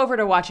did go over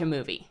to watch a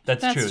movie.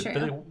 that's That's true.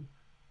 true. But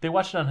they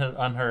watched it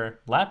on her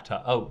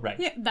laptop. Oh, right.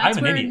 Yeah, that's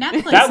I'm an where idiot.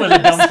 Netflix That was a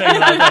is. dumb thing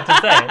that I was about to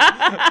say.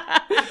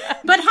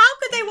 But how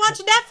could they watch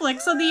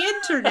Netflix on the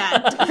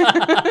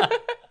internet?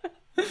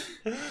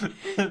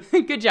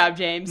 Good job,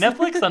 James.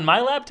 Netflix on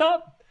my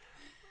laptop?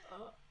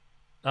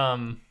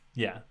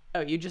 Yeah. Oh,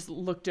 you just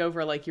looked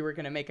over like you were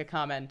going to make a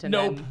comment. And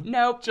Nope. Then,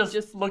 nope.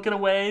 Just looking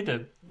away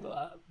to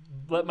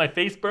let my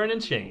face burn in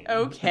shame.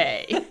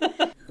 Okay.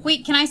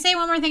 Wait, can I say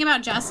one more thing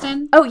about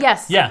Justin? Oh,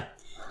 yes. Yeah.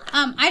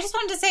 I just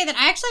wanted to say that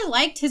I actually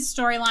liked his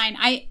storyline.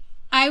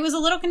 I was a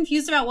little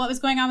confused about what was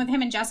going on with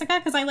him and Jessica,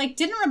 because I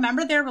didn't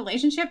remember their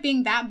relationship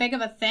being that big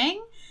of a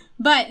thing.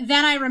 But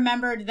then I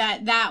remembered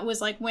that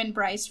was like when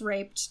Bryce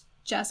raped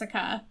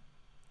Jessica.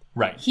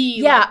 Right.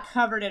 He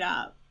covered it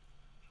up.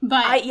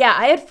 But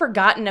I had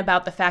forgotten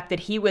about the fact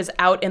that he was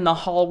out in the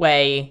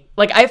hallway.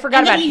 Like, I forgot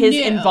And that about he his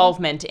knew.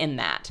 involvement in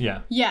that.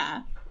 Yeah.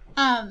 yeah.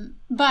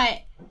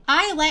 But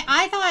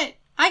I thought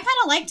I kind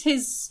of liked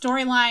his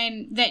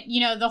storyline, that,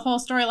 the whole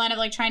storyline of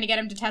like trying to get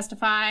him to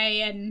testify,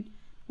 and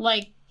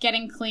like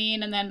getting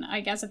clean and then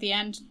I guess at the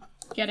end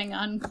getting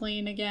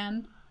unclean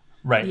again.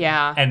 Right.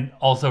 Yeah. And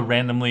also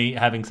randomly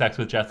having sex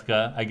with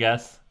Jessica, I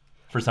guess,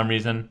 for some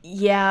reason.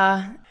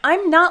 Yeah.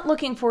 I'm not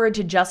looking forward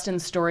to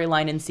Justin's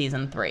storyline in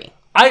season 3.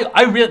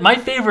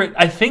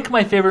 I think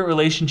my favorite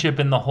relationship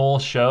in the whole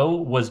show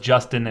was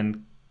Justin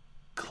and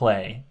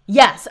Clay.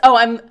 Yes.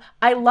 Oh,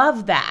 I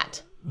love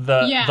that.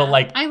 The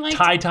like I liked-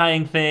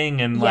 tie-tying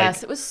thing and like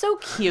Yes, it was so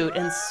cute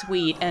and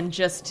sweet and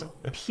just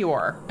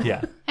pure.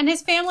 yeah. And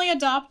his family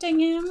adopting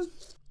him.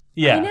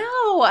 Yeah. I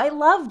know. I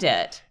loved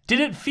it. Did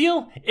it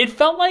feel? It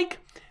felt like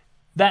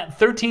that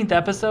 13th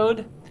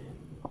episode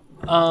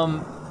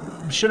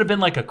should have been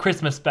like a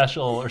Christmas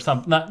special or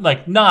something.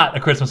 Not a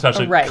Christmas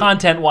special, Right.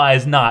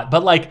 content-wise not.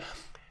 But like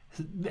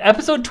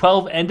episode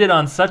 12 ended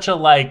on such a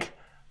like.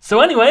 So,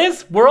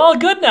 anyways, we're all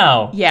good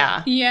now.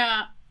 Yeah.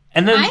 Yeah.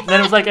 And then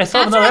it was like I saw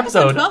after another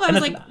episode. 12, I and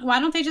was it's- like, why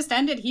don't they just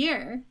end it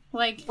here?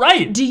 Like,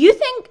 right. Do you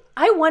think?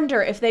 I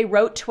wonder if they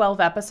wrote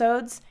 12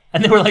 episodes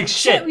And they were like,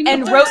 shit. we need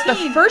and wrote the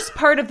 13. first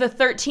part of the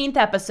 13th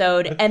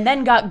episode and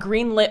then got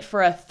greenlit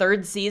for a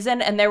 3rd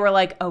season, and they were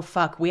like, oh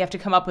fuck, we have to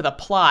come up with a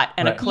plot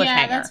and a Right. cliffhanger.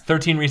 Yeah, that's-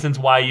 13 reasons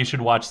why you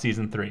should watch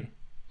season 3.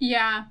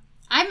 yeah.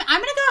 I'm gonna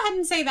go ahead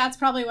and say that's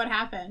probably what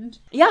happened.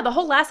 Yeah, the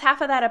whole last half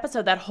of that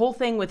episode, that whole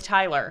thing with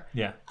Tyler.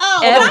 Yeah. Oh,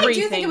 but I do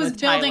Everything think it was with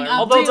building Tyler. up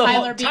Although to the Tyler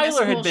whole- being a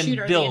Tyler had school been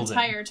shooter building. the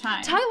entire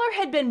time. Tyler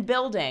had been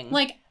building,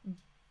 Like,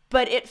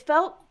 but it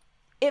felt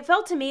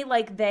to me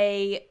like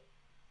they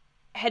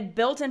had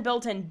built and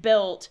built and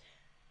built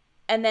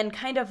and then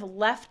kind of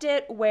left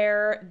it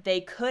where they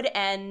could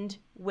end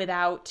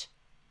without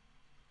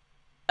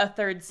a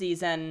 3rd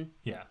season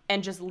Yeah.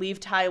 and just leave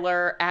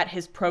Tyler at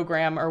his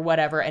program or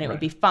whatever and it would Right.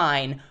 be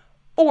fine.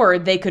 Or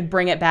they could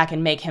bring it back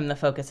and make him the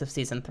focus of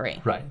season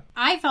 3. Right.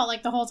 I felt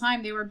like the whole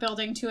time they were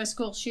building to a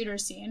school shooter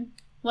scene.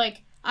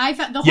 Like, I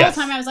felt the whole Yes,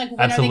 time I was like, when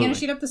are they absolutely. going to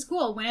shoot up the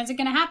school? When is it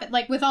going to happen?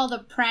 Like, with all the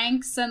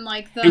pranks and,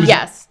 like, the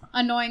Yes.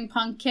 annoying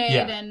punk kid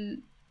Yeah.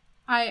 and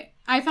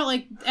I felt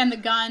like, and the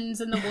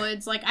guns in the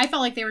woods, like, I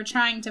felt like they were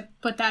trying to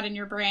put that in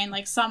your brain,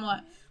 like,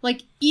 somewhat.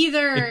 Like,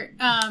 either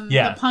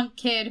yeah. the punk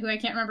kid, who I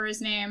can't remember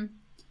his name,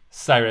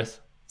 Cyrus.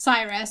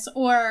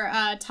 or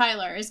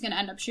Tyler is going to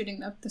end up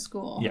shooting the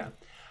school. Yeah.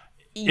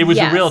 It was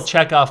Yes. a real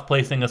Chekhov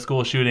placing a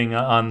school shooting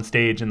on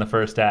stage in the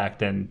first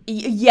act. And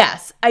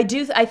Yes, I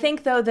do. I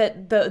think though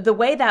that the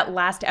way that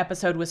last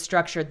episode was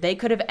structured, they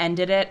could have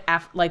ended it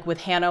like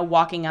with Hannah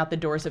walking out the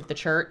doors of the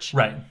church,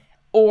 right.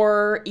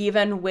 or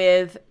even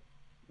with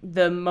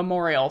the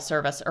memorial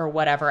service or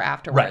whatever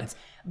afterwards.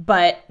 Right.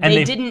 But And they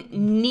they- didn't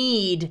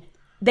need.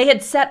 They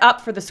had set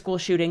up for the school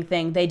shooting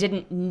thing. They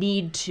didn't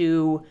need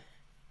to.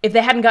 If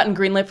they hadn't gotten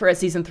greenlit for a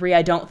season 3,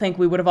 I don't think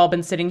we would have all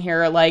been sitting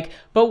here like,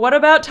 but what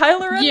about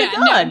Tyler and Yeah, the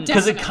no, gun?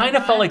 Because it Definitely kind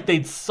of felt not. like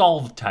they'd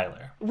solved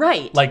Tyler.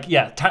 Right. Like,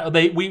 yeah,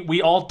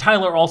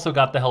 Tyler also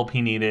got the help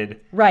he needed.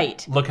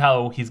 right. Look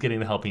how he's getting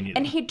the help he needed.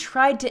 And he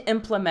tried to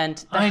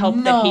implement the I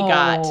help that he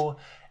got. know.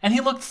 And he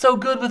looked so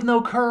good with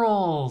no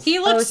curls. He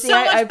looked see, so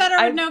much I- better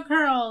I- with no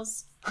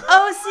curls.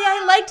 Oh, see,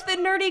 I liked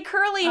the nerdy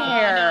curly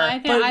hair. No, I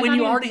But when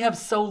you thought already have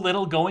so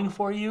little going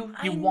for you,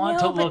 you I want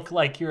know, to but- look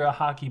like you're a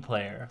hockey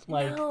player.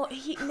 Like,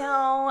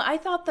 No, I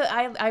thought that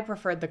I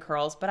preferred the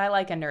curls, but I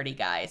like a nerdy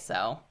guy,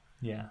 so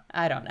yeah.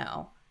 I don't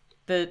know.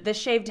 The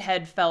shaved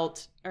head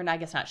felt, or I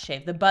guess not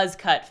shaved, the buzz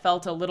cut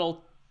felt a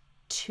little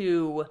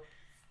too.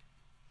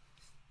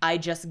 I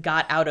just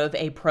got out of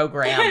a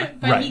program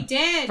But Right. he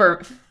did.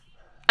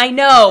 I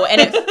know, and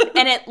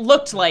it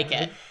looked like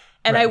it,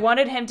 and I Right.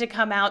 wanted him to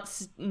come out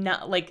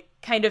not like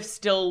kind of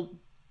still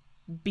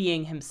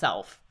being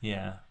himself,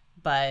 Yeah.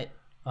 but.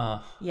 Uh,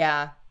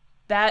 Yeah.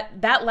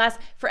 That last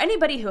for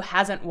anybody who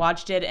hasn't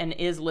watched it and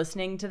is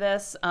listening to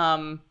this,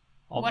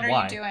 What are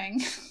why? you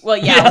doing? well,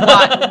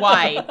 yeah,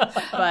 why?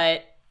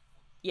 But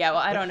yeah, well,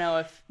 I don't know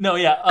if No,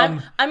 yeah.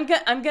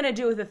 I'm gonna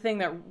do the thing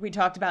that we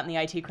talked about in the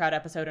IT crowd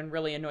episode and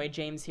really annoyed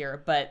James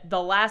here. But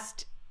the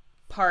last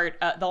part,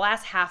 the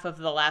last half of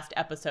the last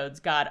episode's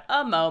got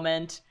a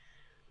moment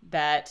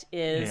that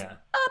is Yeah.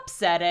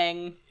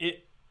 upsetting.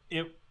 It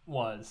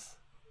was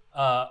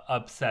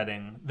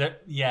upsetting.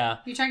 Yeah.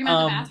 You're talking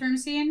about the bathroom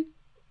scene?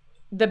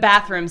 The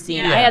bathroom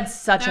scene. Yeah. I had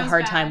such That a was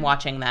hard bad. time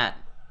watching that.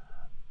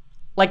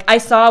 Like I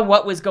saw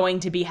what was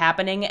going to be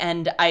happening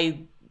and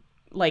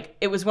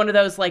it was one of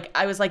those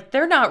I was like,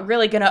 they're not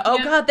really gonna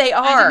Yep. God, they I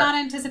are. did not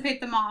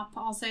anticipate the mop.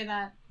 I'll say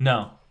that.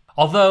 No.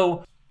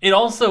 Although it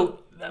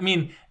also, I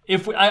mean,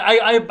 if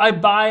I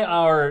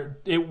buy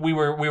we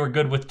were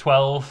good with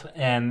 12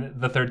 and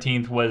the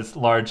 13th was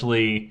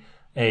largely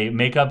a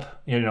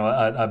makeup,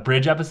 a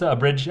bridge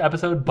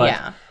episode, but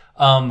Yeah.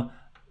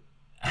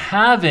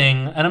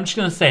 having, and I'm just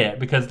going to say it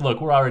because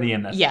look, we're already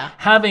in this. Yeah.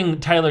 Having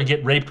Tyler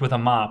get raped with a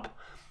mop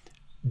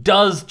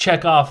does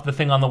check off the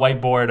thing on the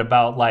whiteboard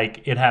about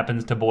it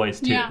happens to boys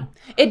too. Yeah.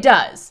 It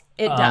does.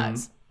 It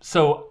does.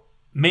 So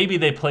maybe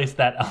they placed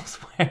that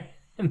elsewhere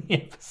in the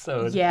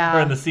episode Yeah.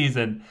 or in the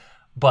season,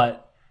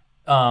 but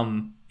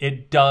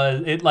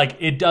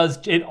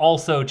it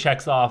also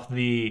checks off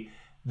the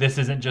this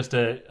isn't just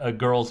a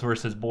girls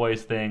versus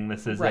boys thing.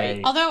 This is Right.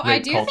 a Although I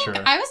rape do culture.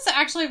 think I was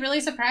actually really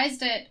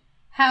surprised at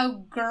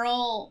how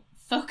girl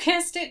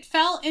focused it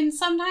felt in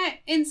some ways.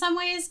 In some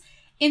ways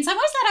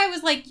that I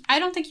was like, I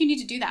don't think you need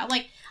to do that.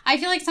 Like, I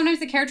feel like sometimes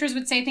the characters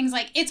would say things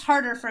like, it's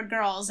harder for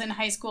girls in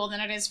high school than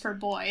it is for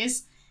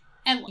boys.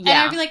 And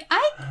Yeah. I'd be like,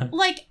 I don't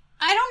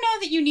know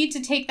that you need to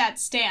take that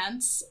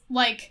stance.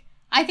 Like,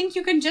 I think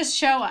you can just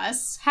show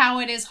us how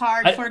it is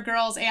hard for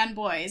girls and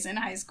boys in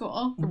high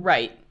school.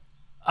 Right.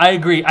 I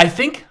agree. I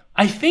think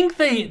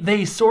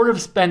they sort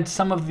of spent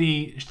some of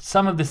the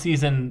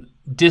season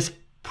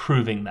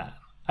disproving that.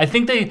 I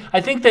think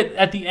that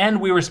at the end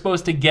we were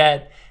supposed to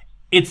get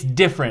it's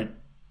different,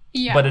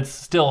 Yeah. but it's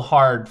still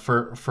hard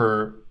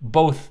for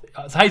both.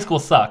 High school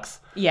sucks.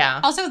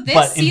 Yeah. Also, this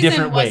But in season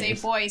different was ways.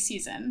 a boy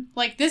season.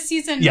 Like, this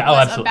season Yeah, oh,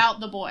 was absolutely. about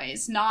the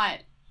boys, not...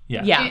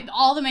 Yeah.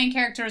 all the main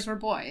characters were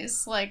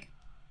boys. Like,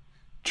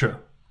 True.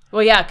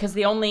 Well, yeah, because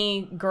the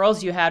only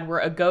girls you had were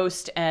a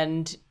ghost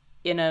and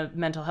in a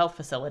mental health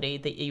facility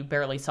that you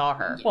barely saw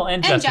her. Well,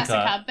 and And Jessica,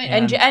 Jessica, but-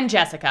 And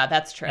Jessica,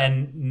 that's true.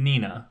 and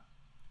Nina.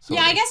 sort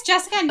yeah, I of. guess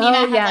Jessica and Nina Oh,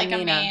 had, yeah, like, a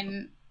Nina.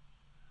 main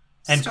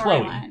And Chloe.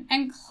 storyline.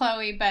 And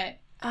Chloe, but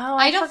oh,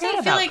 I don't forgot feel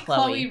about like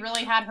Chloe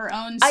really had her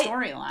own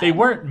storyline. They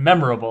weren't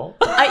memorable.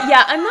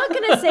 I'm not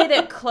going to say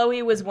that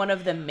Chloe was one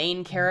of the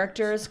main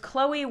characters.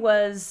 Chloe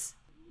was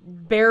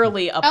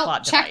barely a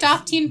plot checked device.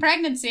 off teen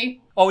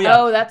pregnancy. Oh yeah.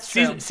 Oh, that's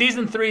true.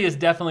 Season 3 is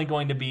definitely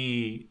going to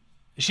be.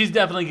 She's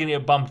definitely going to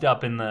get bumped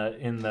up in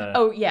the.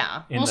 Oh,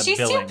 yeah. in Well, the she's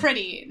billing. too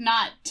pretty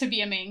not to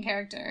be a main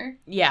character.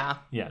 Yeah.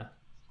 Yeah.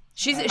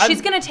 She's I'm-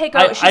 going to take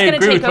I- over. She's I going to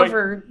agree take with what-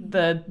 over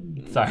the.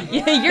 Sorry.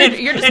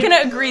 You're just going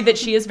to agree that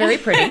she is very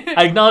pretty.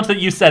 I acknowledge that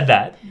you said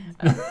that.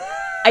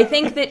 I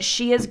think that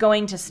she is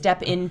going to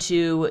step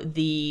into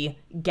the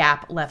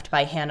gap left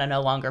by Hannah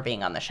no longer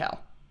being on the show.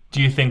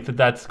 Do you think that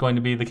that's going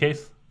to be the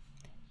case?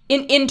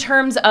 In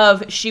terms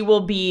of she will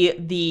be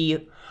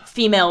the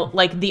female,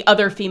 like the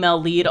other female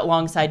lead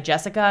alongside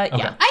Jessica. Okay.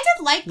 Yeah. I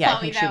did like Yeah, I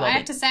Chloe, think she though, will I be.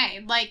 have to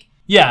say. Like,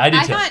 Yeah, I did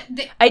I too. thought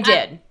I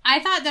did. I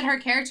thought that her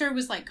character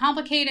was like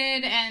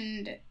complicated,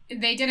 and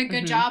they did a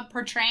good job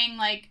portraying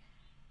like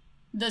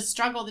the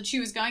struggle that she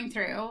was going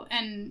through.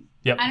 And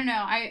Yep. I don't know,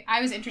 I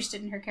was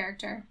interested in her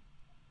character.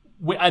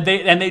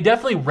 They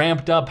definitely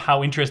ramped up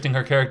how interesting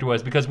her character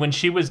was, because when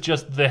she was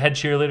just the head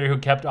cheerleader who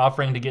kept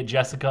offering to get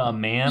Jessica a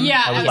man,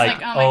 Yeah, I was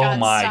like, oh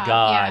my God,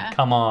 stop." Yeah.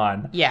 come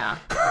on. Yeah.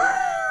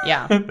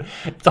 Yeah.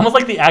 It's almost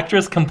like the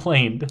actress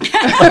complained.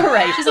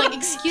 Right. She's like,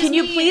 excuse Can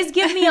you me. please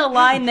give me a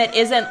line that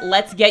isn't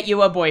 "Let's get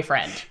you a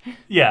boyfriend"?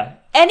 Yeah.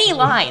 Any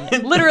line,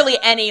 literally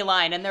any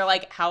line, and they're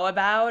like, "How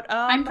about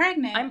I'm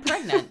pregnant. I'm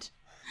pregnant."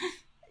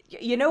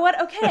 You know what?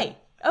 Okay,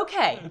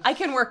 I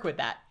can work with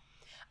that.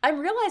 I'm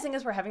realizing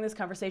as we're having this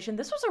conversation,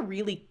 this was a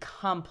really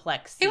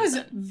complex It was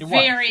season.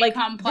 very like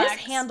complex.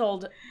 This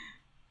handled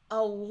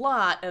a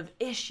lot of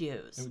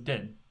issues. It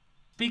did.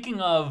 Speaking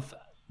of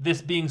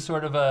this being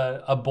sort of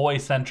a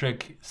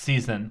boy-centric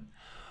season,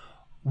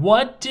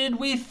 what did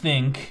we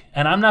think,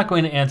 and I'm not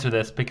going to answer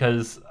this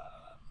because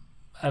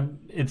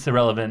it's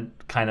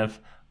irrelevant, kind of.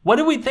 What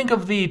did we think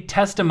of the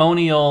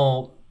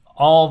testimonial,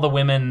 all the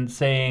women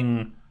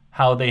saying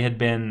how they had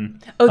been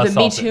the Me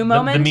assaulted? Too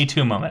moment? The Me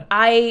Too moment.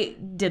 I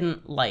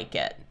didn't like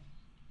it.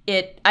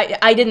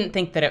 I didn't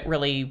think that it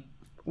really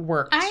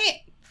worked.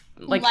 I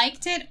Like-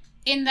 liked it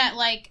in that,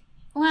 like,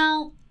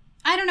 well,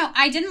 I don't know.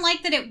 I didn't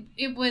like that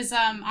it was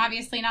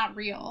obviously not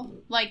real.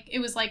 Like, it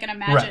was like an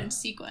imagined Right.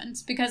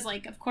 sequence, because,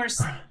 like, of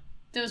course,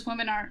 those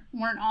women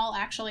weren't all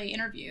actually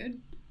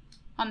interviewed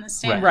on the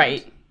stand.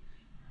 Right.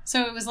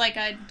 So it was like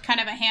a kind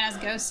of a Hannah's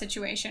Ghost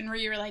situation where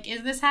you were like,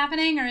 is this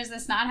happening or is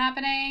this not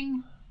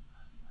happening?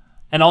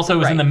 And also, it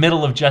was in Right. the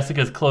middle of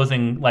Jessica's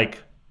closing,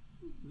 like,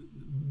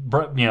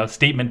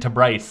 statement to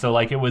Bryce. So,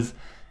 like, it was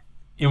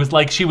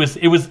like she was.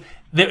 It was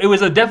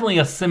definitely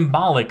a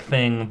symbolic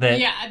thing that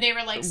Yeah, they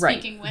were like Right.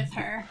 speaking with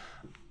her.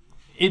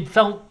 it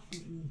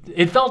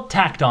felt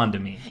tacked on to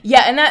me.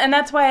 Yeah, and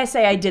that's why I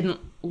say I didn't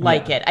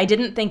like Yeah. it. I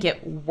didn't think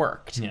it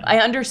worked. Yeah. I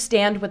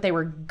understand what they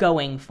were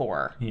going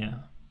for, Yeah.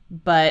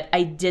 but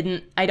I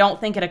don't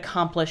think it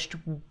accomplished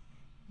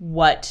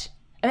what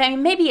I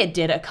mean, maybe it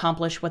did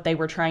accomplish what they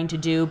were trying to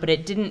do, but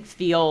it didn't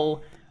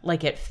feel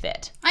like it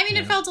fit. I mean,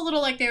 it felt a little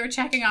like they were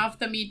checking off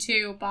the Me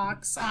Too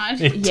box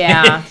on. It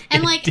Yeah. did.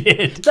 And, It like-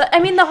 did. But I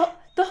mean the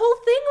whole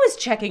thing was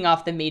checking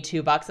off the Me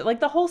Too box. Like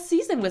the whole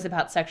season was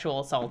about sexual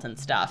assault and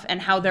stuff,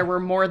 and how there were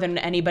more than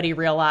anybody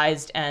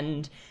realized,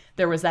 and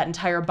there was that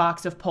entire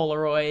box of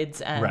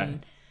Polaroids, and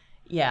Right.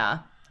 yeah.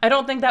 I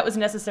don't think that was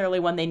necessarily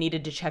one they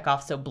needed to check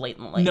off so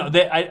blatantly. No, I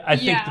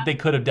think Yeah. that they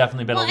could have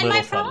definitely been Well, a and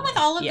little my problem with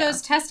subtler. all of Yeah.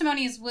 those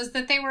testimonies was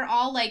that they were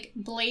all like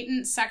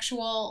blatant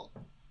sexual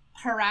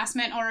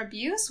harassment or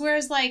abuse.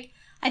 Whereas, like,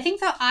 I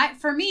think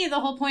for me, the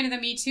whole point of the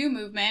Me Too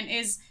movement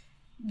is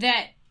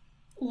that,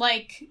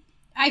 like,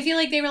 I feel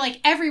like they were like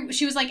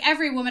she was like,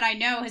 every woman I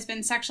know has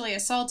been sexually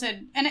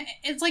assaulted, and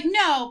it's like,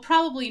 no,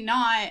 probably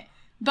not.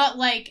 But,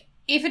 like,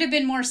 if it had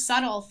been more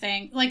subtle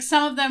thing, like,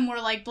 some of them were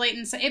like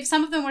blatant. If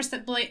some of them were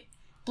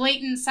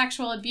blatant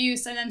sexual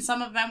abuse, and then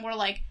some of them were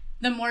like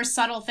the more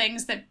subtle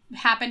things that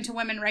happen to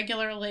women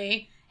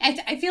regularly.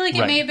 I feel like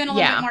it may have been a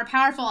little Yeah. bit more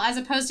powerful as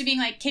opposed to being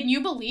like, can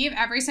you believe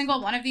every single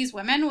one of these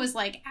women was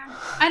like,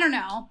 I don't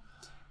know.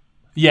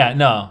 Yeah,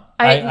 no,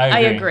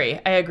 I agree.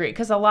 agree.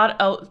 Because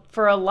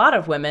for a lot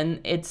of women,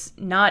 it's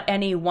not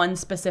any one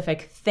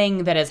specific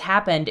thing that has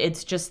happened.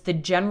 It's just the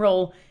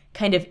general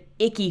kind of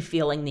icky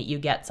feeling that you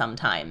get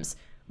sometimes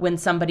when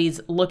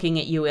somebody's looking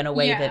at you in a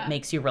way that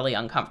makes you really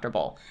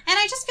uncomfortable. And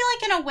I just feel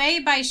like in a way,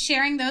 by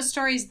sharing those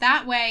stories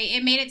that way,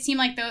 it made it seem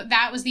like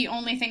that was the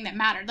only thing that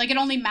mattered. Like, it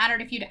only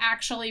mattered if you'd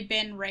actually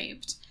been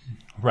raped.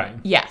 Right.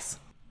 Yes.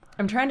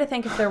 I'm trying to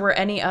think if there were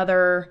any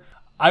other...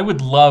 I would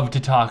love to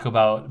talk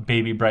about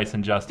baby Bryce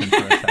and Justin for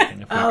a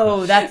second. If we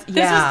could. That's...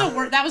 This was the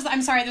worst.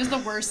 I'm sorry, this was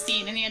the worst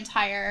scene in the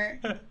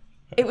entire...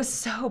 It was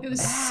so bad. It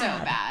was so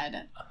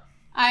bad.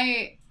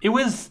 It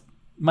was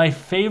my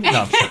favorite.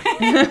 No,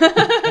 I'm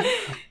sorry.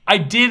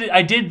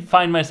 I did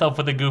find myself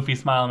with a goofy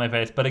smile on my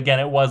face, but again,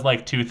 it was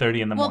like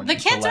 2:30 in the morning. Well,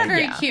 the kids so are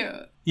very yeah.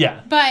 cute.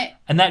 Yeah. But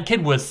And that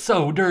kid was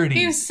so dirty.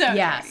 he was so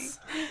Yes.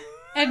 dirty.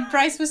 And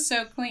Bryce was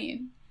so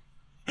clean.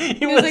 He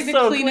He was like the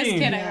so cleanest clean.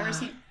 kid I've ever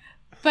seen.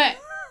 But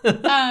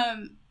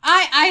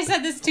I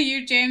said this to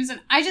you, James,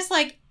 and I just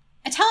like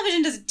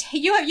television doesn't.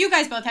 You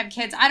guys both have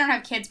kids. I don't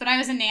have kids, but I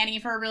was a nanny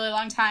for a really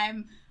long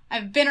time.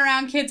 I've been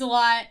around kids a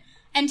lot,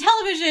 and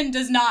television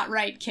does not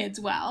write kids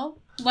well.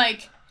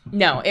 Like,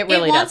 No, it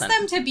really it wants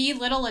doesn't. them to be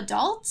little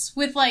adults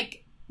with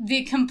like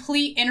the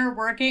complete inner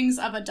workings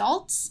of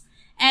adults,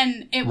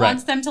 and it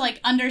wants them to like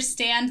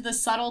understand the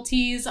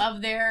subtleties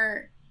of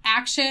their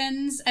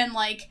actions and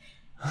like,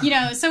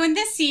 so in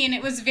this scene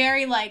it was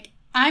very like,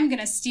 I'm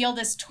gonna steal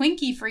this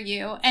Twinkie for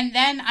you, and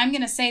then I'm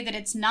gonna say that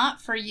it's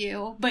not for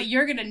you, but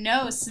you're gonna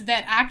know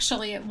that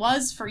actually it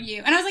was for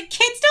you. And I was like,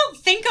 kids don't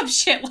think of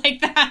shit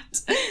like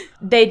that.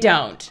 They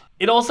don't.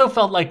 It also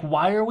felt like,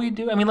 why are we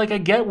doing? I mean, like, I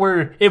get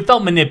where it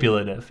felt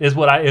manipulative. Is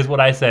what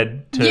I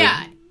said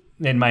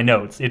in my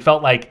notes. It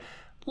felt like,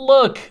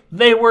 look,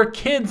 they were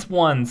kids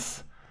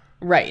once.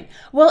 Right.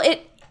 Well,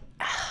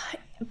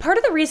 part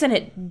of the reason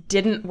it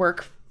didn't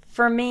work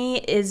for me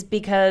is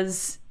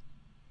because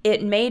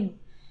it made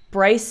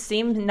Bryce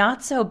seem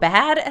not so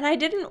bad, and I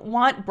didn't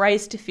want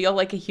Bryce to feel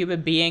like a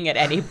human being at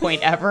any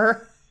point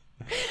ever.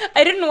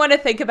 I didn't want to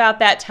think about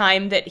that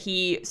time that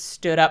he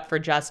stood up for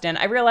Justin.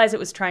 I realized it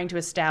was trying to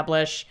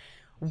establish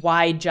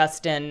why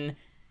Justin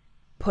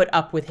put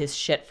up with his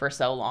shit for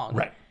so long.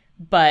 Right.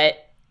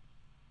 But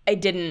I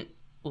didn't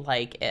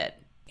like it.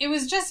 It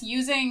was just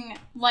using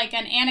like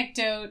an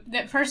anecdote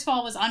that first of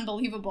all was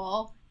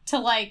unbelievable to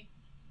like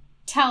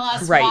tell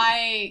us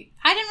why.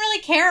 I didn't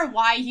really care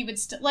why he would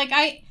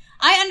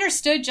I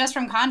understood just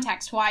from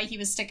context why he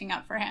was sticking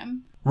up for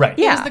him. Right.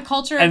 It was the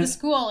culture of the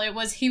school.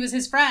 He was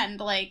his friend.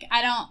 Like,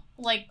 I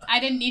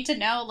didn't need to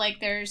know like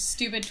their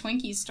stupid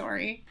Twinkie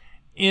story.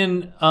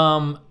 In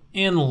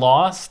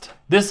Lost,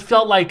 this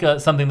felt like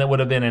something that would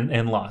have been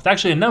in Lost.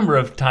 Actually, a number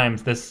of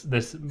times this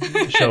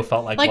show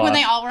felt like like Lost. when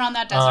they all were on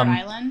that desert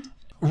island.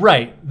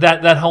 Right.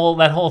 That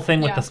whole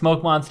thing with the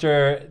smoke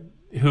monster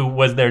who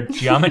was their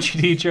geometry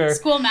teacher.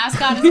 School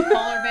mascot is a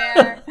polar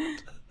bear.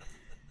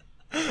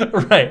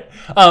 Right.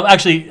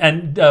 Actually,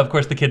 and of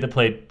course, the kid that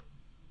played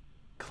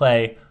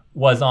Clay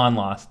was on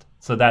Lost.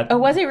 So that. Oh,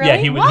 was he really? Yeah,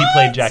 he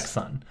played Jack's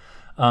son.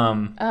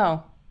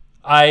 Oh.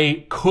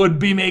 I could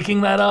be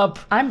making that up.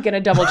 I'm going to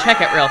double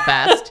check it real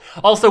fast.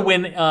 Also,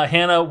 when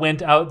Hannah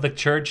went out the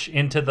church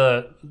into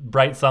the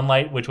bright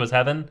sunlight, which was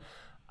heaven,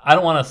 I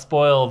don't want to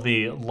spoil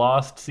the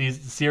Lost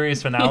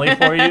series finale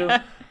for you,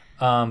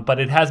 but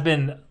it has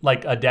been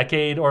like a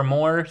decade or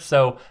more,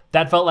 so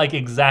that felt like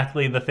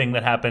exactly the thing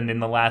that happened in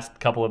the last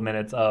couple of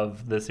minutes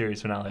of the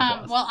series finale of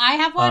Lost. Well, I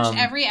have watched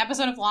every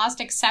episode of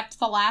Lost except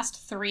the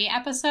last 3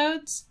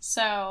 episodes,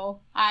 so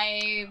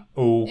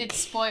it's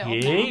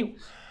spoiled now.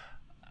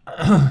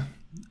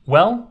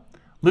 Well,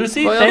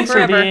 Lucy, Spoiled thanks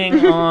forever. for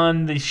being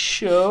on the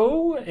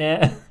show.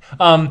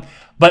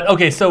 But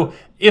okay, so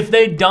if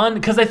they'd done,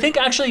 because I think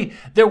actually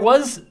there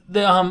was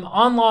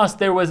on Lost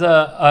there was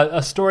a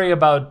story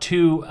about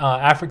 2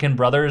 African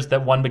brothers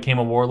that one became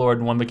a warlord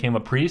and one became a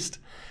priest,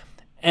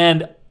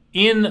 and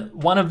in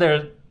one of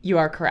their You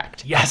are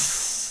correct.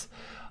 yes,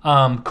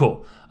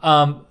 cool.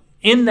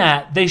 In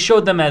that they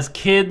showed them as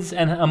kids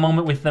and a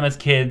moment with them as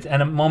kids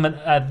and a moment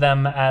at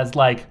them as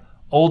like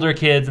older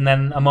kids and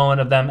then a moment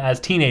of them as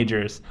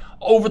teenagers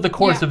over the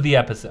course of the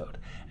episode.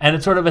 And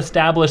it sort of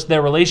established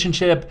their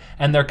relationship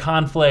and their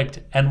conflict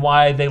and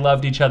why they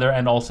loved each other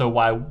and also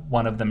why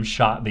one of them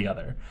shot the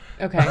other.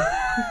 Okay.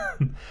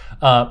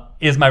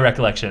 Is my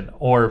recollection.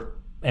 Or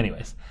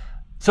anyways.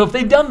 So if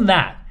they'd done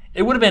that,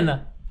 it would have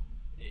been,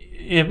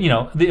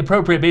 the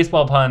appropriate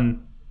baseball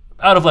pun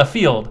out of left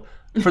field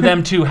for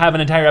them to have an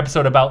entire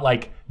episode about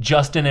like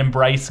Justin and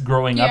Bryce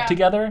growing up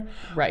together.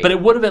 Right. But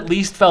it would have at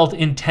least felt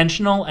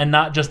intentional and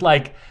not just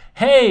like,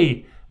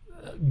 hey,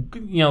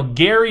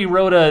 Gary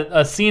wrote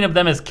a scene of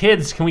them as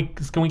kids. Can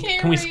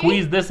we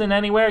squeeze this in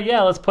anywhere?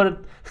 Yeah, let's put it.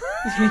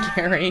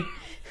 Gary.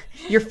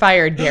 You're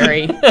fired,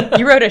 Gary.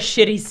 You wrote a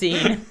shitty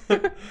scene.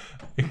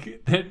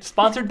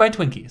 Sponsored by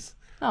Twinkies.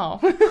 Oh.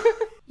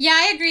 Yeah,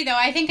 I agree, though.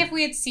 I think if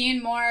we had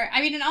seen more...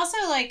 I mean, and also,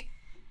 like,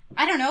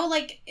 I don't know,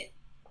 like,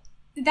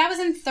 that was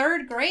in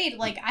 3rd grade.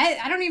 Like,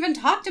 I don't even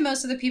talk to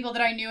most of the people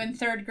that I knew in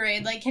 3rd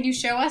grade. Like, can you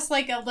show us,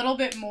 like, a little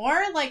bit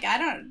more? Like, I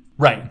don't...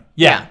 Right.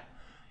 Yeah.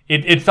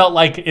 It felt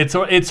like... It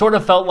sort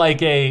of felt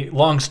like a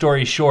long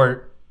story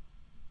short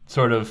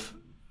sort of,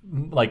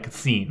 like,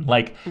 scene.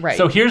 Like, Right.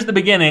 So here's the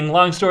beginning,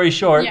 long story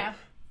short. Yeah.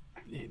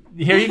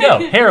 Here you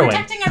go, heroin.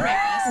 Protecting a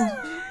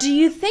rapist. Do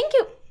you think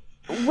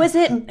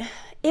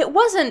it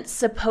wasn't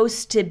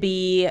supposed to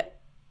be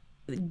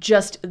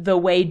just the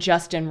way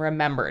Justin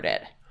remembered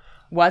it,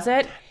 was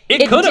it?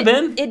 It could have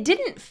been. It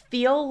didn't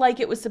feel like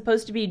it was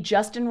supposed to be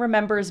Justin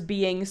remembers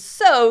being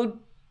so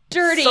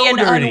dirty So and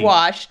dirty.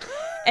 unwashed.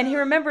 And he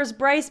remembers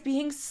Bryce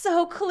being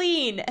so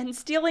clean and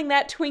stealing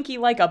that Twinkie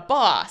like a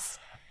boss.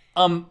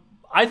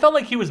 I felt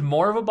like he was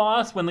more of a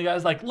boss when the guy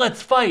was like,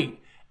 let's fight.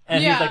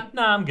 And Yeah. he's like,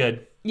 nah, I'm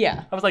good.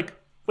 Yeah. I was like,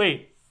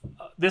 wait,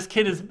 this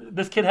kid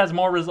has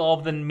more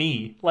resolve than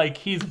me. Like,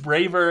 he's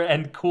braver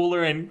and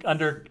cooler and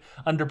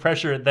under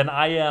pressure than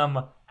I am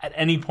at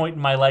any point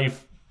in my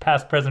life,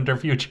 past, present, or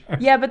future.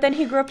 Yeah, but then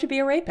he grew up to be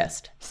a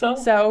rapist. So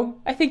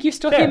So I think you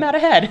still Fair. came out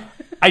ahead.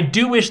 I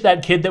do wish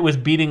that kid that was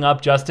beating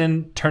up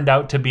Justin turned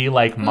out to be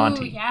like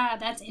Monty. Ooh, yeah,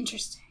 that's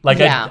interesting. Like,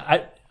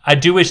 Yeah. I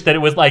do wish that it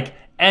was like,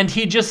 and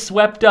he just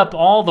swept up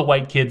all the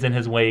white kids in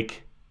his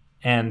wake,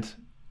 and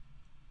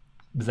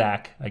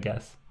Zach, I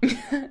guess.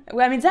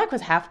 Well, I mean, Zach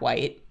was half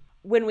white.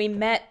 When we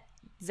met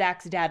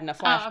Zach's dad in a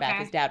flashback, okay.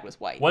 his dad was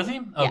white. Was he?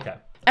 Okay.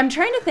 I'm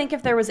trying to think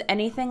if there was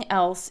anything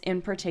else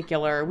in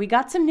particular. We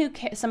got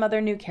some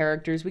other new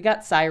characters. We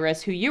got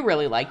Cyrus, who you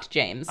really liked,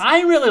 James.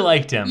 I really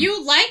liked him.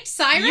 You liked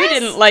Cyrus? You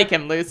didn't like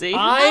him, Lucy.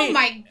 Oh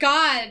my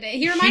god.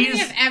 He reminded me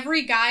He's- of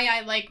every guy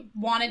I, like,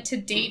 wanted to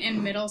date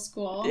in middle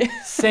school.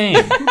 Same.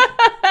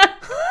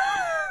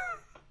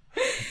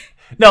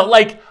 No,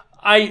 like,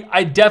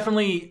 I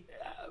definitely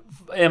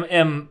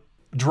am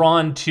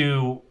drawn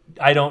to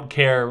I don't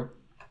care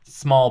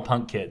small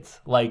punk kids.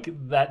 Like,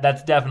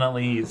 that's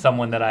definitely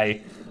someone that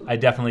I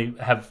definitely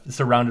have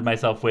surrounded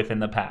myself with in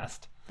the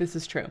past. This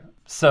is true.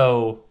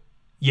 So,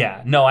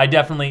 yeah, no, I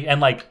definitely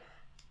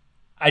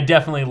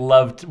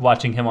loved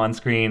watching him on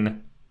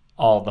screen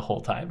the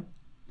whole time.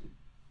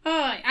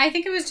 Oh, I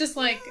think it was just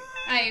like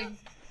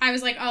I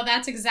was like, oh,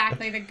 that's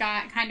exactly the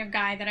kind of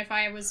guy that if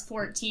I was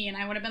 14,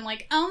 I would have been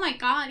like, oh my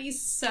god,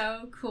 he's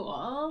so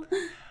cool.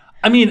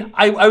 I mean,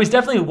 I was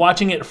definitely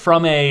watching it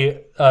from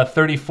a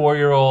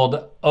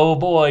 34-year-old. Oh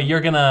boy, you're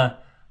gonna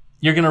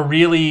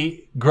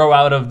really grow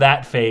out of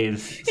that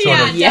phase. Sort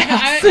of.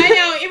 Yes. I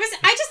know. It was.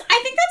 I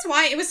think that's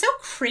why it was so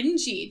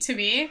cringy to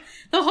me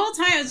the whole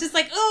time. I was just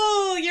like,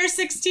 oh, you're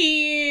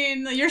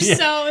 16. You're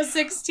so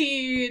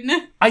 16.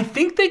 I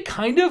think they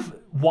kind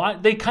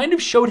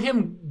of showed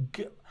him.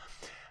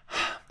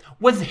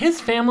 Was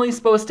his family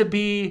supposed to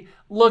be?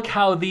 Look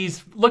at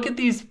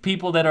these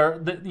people that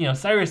are.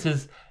 Cyrus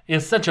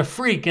is such a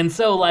freak and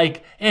so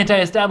like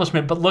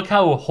anti-establishment, but look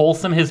how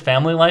wholesome his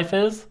family life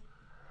is.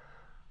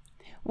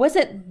 Was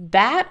it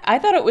that? I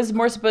thought it was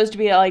more supposed to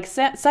be like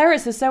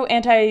Cyrus is so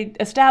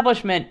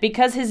anti-establishment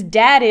because his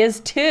dad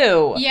is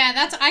too.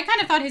 Yeah, I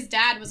kind of thought his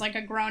dad was like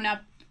a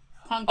grown-up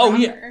punk Oh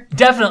rocker. yeah,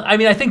 definitely. I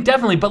mean, I think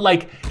definitely, but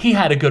like he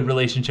had a good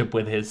relationship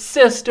with his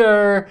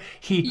sister.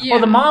 Yeah.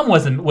 The mom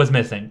was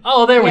missing.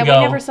 Oh, there we Yeah, go.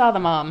 we never saw the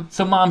mom.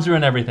 So moms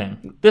ruin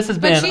everything. This has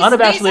But been unabashedly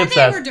they said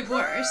obsessed. they were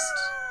divorced.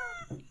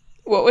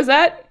 What was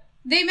that?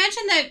 They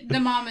mentioned that the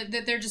mom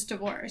that they're just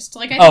divorced.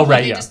 Like I Oh, think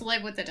right, they yeah. just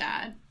live with the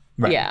dad.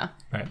 Right. Yeah.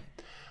 Right.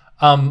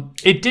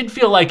 It did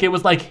feel like it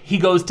was like he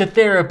goes to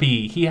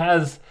therapy. He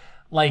has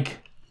like,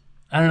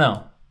 I don't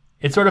know.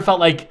 It sort of felt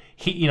like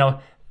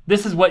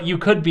this is what you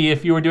could be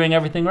if you were doing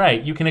everything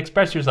right. You can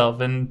express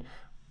yourself and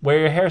wear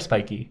your hair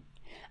spiky.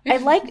 I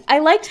liked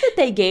that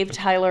they gave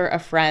Tyler a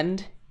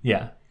friend.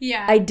 Yeah.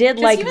 Yeah, I did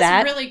 'Cause like he was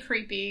that. Really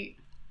creepy.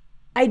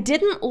 I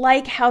didn't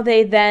like how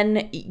they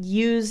then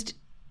used,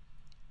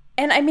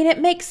 and I mean, it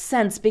makes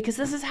sense because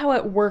this is how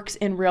it works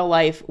in real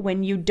life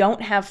when you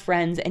don't have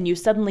friends and you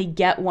suddenly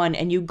get one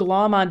and you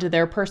glom onto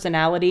their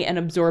personality and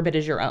absorb it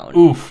as your own.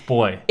 Oof,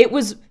 boy. It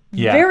was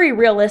Yeah. very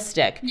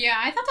realistic, Yeah,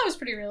 I thought that was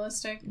pretty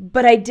realistic.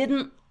 but I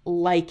didn't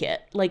like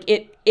it. Like,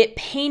 it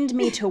pained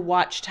me to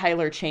watch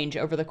Tyler change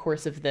over the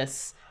course of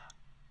this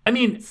I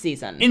mean,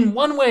 season. in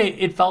one way,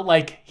 it felt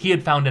like he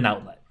had found an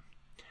outlet.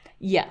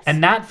 Yes.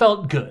 And that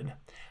felt good.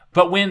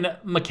 But when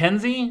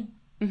Mackenzie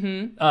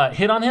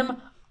hit on him,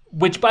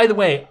 which, by the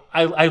way,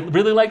 I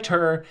really liked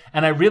her,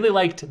 and I really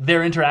liked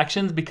their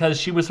interactions because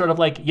she was sort of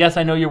like, yes,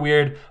 I know you're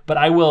weird, but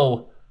I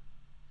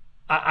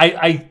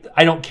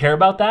don't care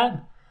about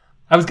that.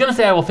 I was going to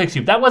say I will fix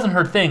you. That wasn't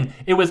her thing.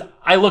 It was,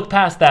 I look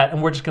past that,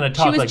 and we're just going to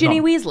talk she was like Ginny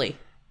normal. Weasley.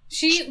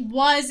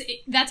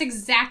 That's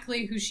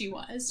exactly who she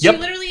was. Yep.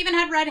 She literally even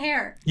had red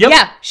hair. Yep.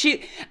 Yeah,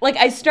 she like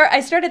I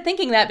started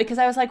thinking that because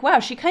I was like, wow,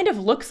 she kind of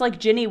looks like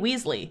Ginny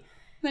Weasley.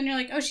 Then you're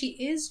like, oh, she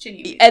is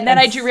Ginny Weasley. And then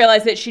I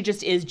realized that she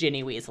just is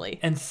Ginny Weasley.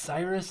 And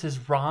Cyrus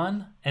is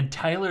Ron, and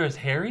Tyler is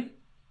Harry.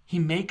 He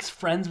makes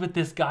friends with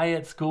this guy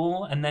at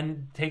school, and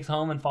then takes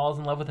home and falls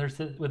in love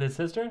with his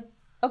sister.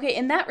 Okay,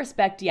 in that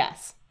respect,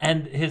 yes.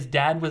 And his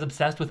dad was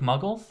obsessed with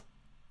muggles?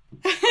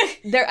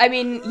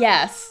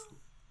 Yes.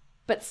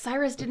 But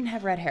Cyrus didn't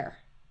have red hair.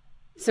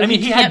 So he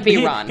can't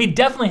be Ron. He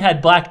definitely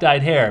had black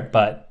dyed hair,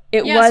 but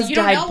It Yeah, was so you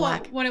don't dyed know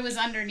black. what it was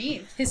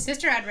underneath. His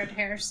sister had red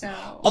hair,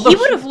 so... He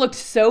would have looked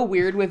so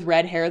weird with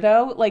red hair,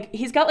 though. Like,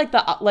 he's got like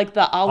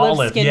the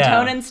olive skin yeah.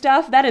 tone and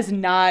stuff. That is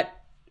not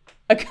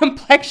a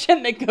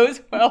complexion that goes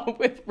well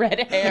with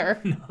red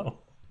hair.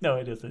 No,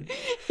 it isn't.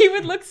 He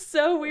would look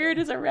so weird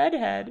as a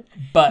redhead.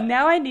 But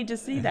Now I need to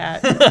see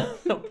that.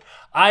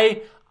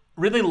 I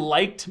really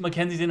liked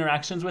Mackenzie's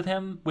interactions with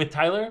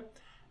Tyler,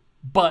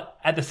 but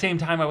at the same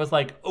time I was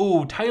like,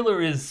 oh,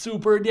 Tyler is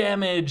super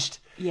damaged.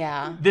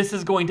 Yeah. This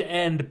is going to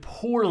end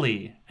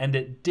poorly, and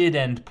it did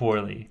end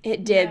poorly.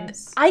 It did.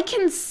 Yes. I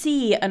can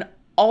see an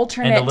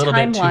alternate And a little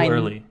timeline. bit too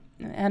early.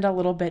 And a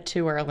little bit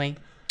too early.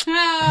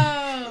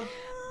 Oh.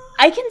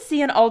 I can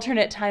see an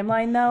alternate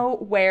timeline, though,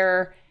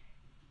 where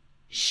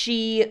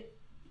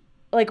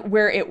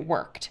where it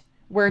worked.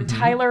 Where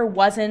Tyler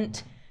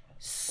wasn't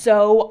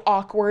so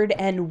awkward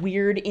and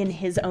weird in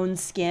his own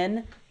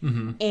skin.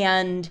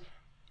 And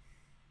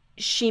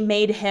she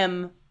made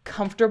him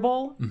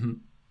comfortable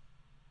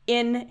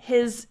in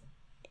his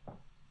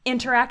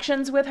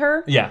interactions with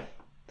her. Yeah.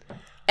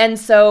 And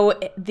so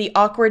the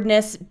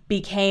awkwardness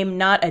became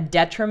not a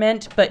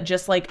detriment, but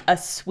just like a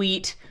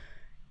sweet,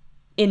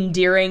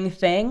 endearing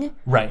thing.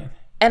 Right.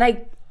 And I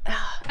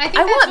think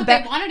that's what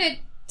they wanted it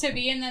to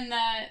be, and then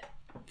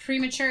the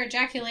premature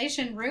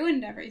ejaculation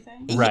ruined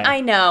everything. Right. I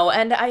know,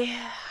 and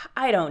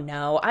I don't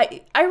know.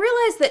 I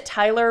realized that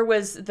Tyler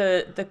was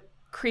the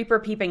creeper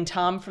peeping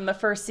Tom from the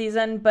first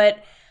season,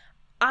 but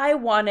I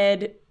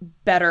wanted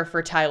better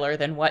for Tyler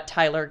than what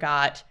Tyler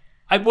got.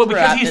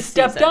 Because he this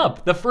stepped season.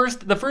 up. The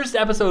first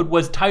episode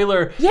was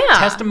Tyler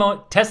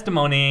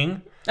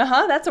testimonying,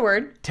 That's a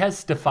word.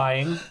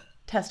 testifying.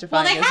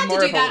 Testifying. Well, they is had to more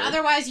do of a that, word.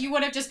 otherwise you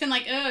would have just been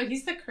like, oh,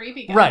 he's the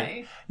creepy guy.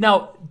 Right.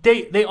 Now,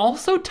 they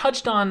also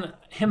touched on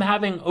him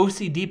having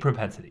OCD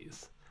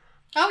propensides.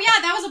 Oh, yeah,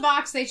 that was a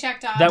box they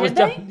checked off. That was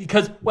they?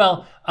 because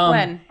When?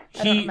 I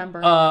don't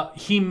remember.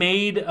 He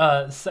made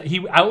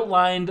he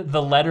outlined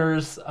the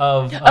letters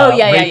of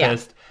yeah.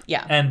 rapist.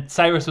 Yeah. And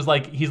Cyrus was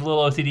like, he's a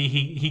little OCD.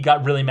 He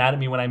got really mad at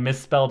me when I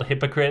misspelled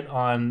hypocrite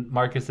on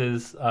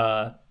Marcus's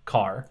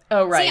car.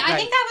 Oh, right. See,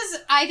 right.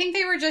 I think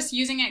they were just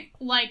using it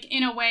like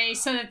in a way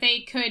so that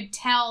they could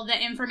tell the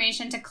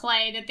information to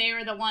Clay that they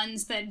were the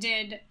ones that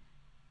did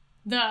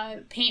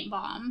the paint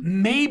bomb.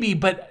 Maybe,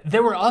 but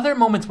there were other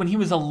moments when he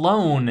was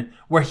alone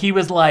where he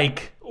was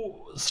like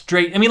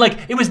straight. I mean, like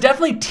it was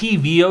definitely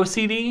TV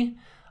OCD.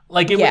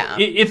 Like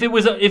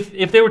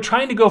if they were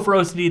trying to go for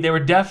OCD, they were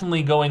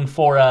definitely going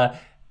for a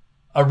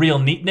real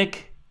neatnik.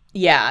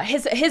 Yeah,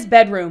 his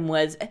bedroom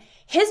was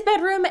his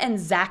bedroom and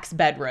Zach's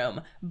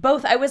bedroom.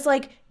 Both, I was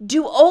like,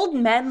 do old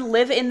men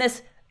live in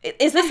this?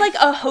 Is this like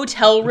a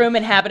hotel room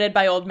inhabited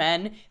by old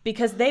men?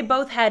 Because they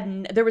both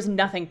there was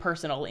nothing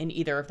personal in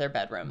either of their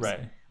bedrooms.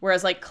 Right.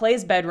 Whereas like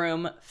Clay's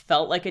bedroom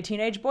felt like a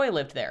teenage boy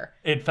lived there.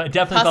 It definitely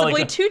Possibly felt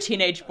like two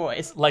teenage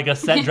boys. like a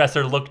set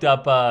dresser looked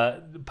up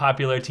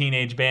popular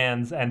teenage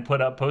bands and put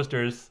up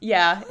posters.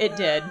 Yeah, it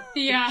did.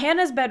 Yeah.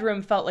 Hannah's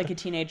bedroom felt like a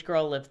teenage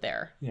girl lived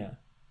there. Yeah.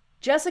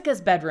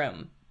 Jessica's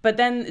bedroom. But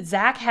then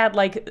Zach had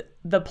like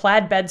the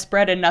plaid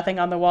bedspread and nothing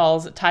on the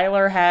walls.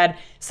 Tyler had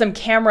some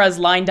cameras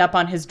lined up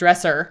on his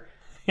dresser.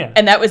 Yeah.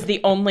 And that was the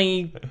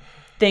only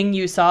thing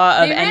you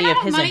saw of They any ran of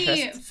out his money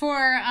interests.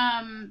 for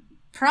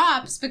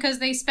props because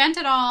they spent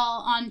it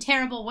all on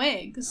terrible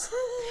wigs.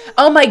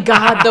 Oh my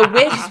God, the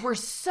wigs were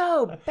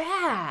so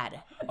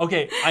bad.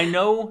 Okay, I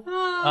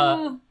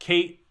know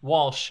Kate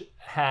Walsh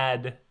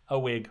had a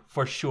wig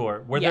for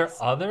sure. Were Yes.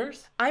 there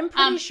others? I'm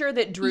pretty sure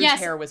that Drew's yes.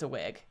 hair was a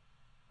wig.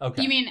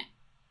 Okay. You mean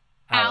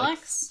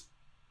Alex?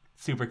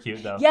 Super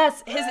cute though.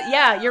 Yes,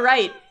 you're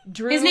right.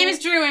 Drew. His name is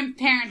Drew in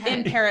Parenthood.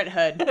 in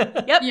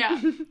Parenthood. Yep.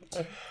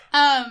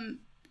 Yeah.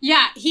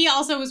 Yeah, he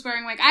also was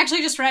wearing wig. I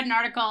actually just read an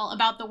article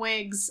about the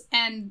wigs,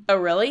 and Oh,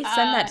 really?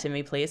 Send that to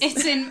me, please.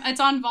 it's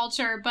on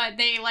Vulture, but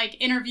they like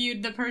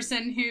interviewed the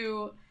person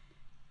who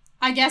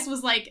I guess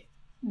was like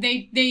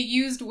they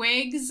used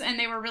wigs and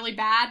they were really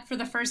bad for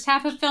the first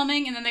half of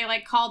filming, and then they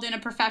like called in a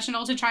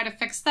professional to try to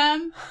fix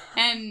them,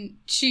 and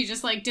she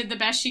just like did the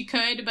best she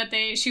could, but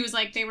she was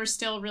like they were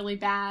still really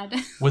bad.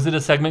 Was it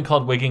a segment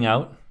called Wigging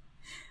Out?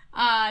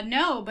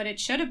 No, but it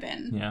should have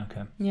been. Yeah,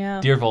 okay. Yeah.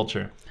 Dear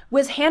Vulture.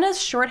 Was Hannah's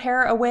short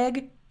hair a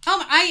wig?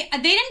 They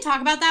didn't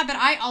talk about that, but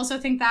I also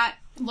think that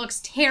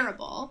looks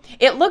terrible.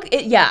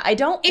 I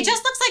don't. It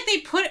just looks like they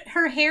put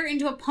her hair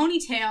into a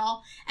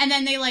ponytail and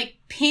then they like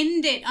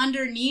pinned it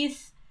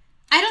underneath.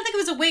 I don't think it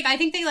was a wig. I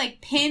think they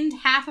like pinned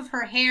half of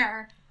her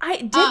hair.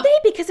 Did they?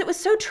 Because it was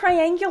so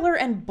triangular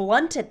and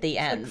blunt at the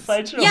ends.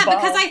 Sideshow Yeah, Bob.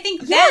 because I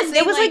think Yes,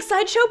 it was like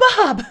Sideshow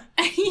Bob.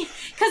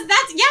 because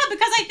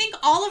I think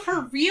all of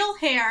her real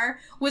hair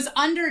was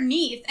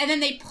underneath, and then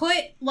they put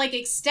like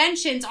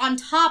extensions on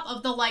top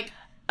of the like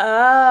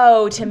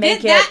Oh, to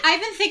make it... I've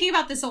been thinking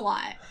about this a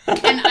lot.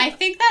 And I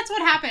think that's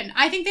what happened.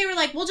 I think they were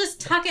like, we'll just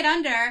tuck it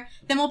under,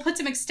 then we'll put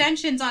some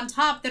extensions on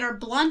top that are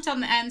blunt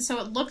on the end so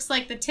it looks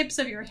like the tips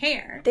of your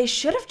hair. They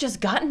should have just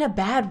gotten a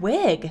bad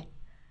wig.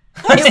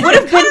 It would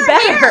have been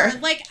better. Hair.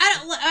 Like,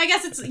 I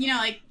guess it's,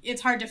 like,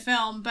 it's hard to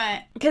film,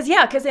 but...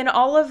 Because in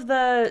all of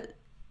the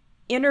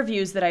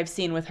interviews that I've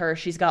seen with her,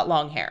 she's got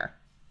long hair.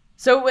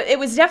 So it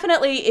was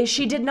definitely...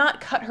 She did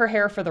not cut her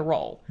hair for the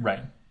role.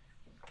 Right.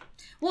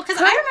 Well,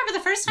 because I remember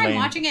the first time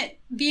watching it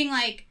being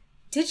like,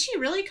 did she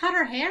really cut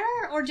her hair,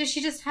 or did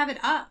she just have it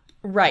up?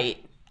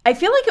 Right. I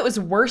feel like it was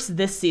worse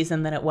this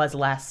season than it was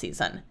last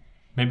season.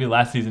 Maybe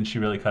last season she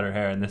really cut her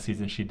hair, and this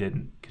season she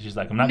didn't. Because she's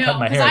like, I'm not cutting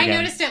my hair No, again. because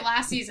I noticed it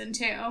last season,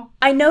 too.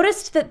 I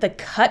noticed that the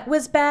cut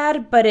was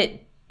bad, but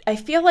I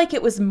feel like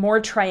it was more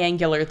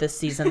triangular this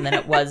season than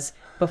it was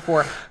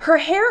before.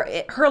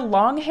 Her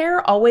long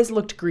hair always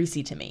looked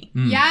greasy to me.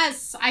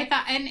 Yes, I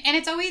thought, and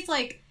it's always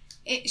like,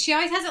 she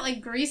always has it like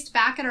greased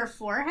back at her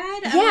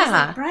forehead. Yeah. I was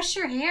like, brush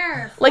your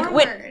hair forward.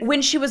 Like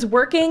when she was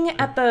working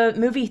at the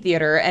movie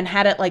theater and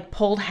had it like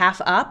pulled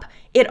half up,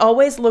 it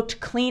always looked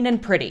clean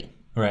and pretty.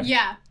 Right.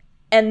 Yeah.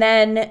 And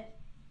then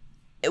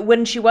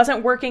when she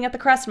wasn't working at the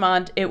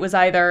Crestmont, it was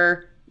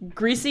either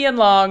greasy and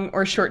long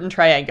or short and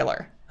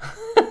triangular.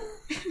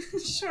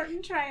 Short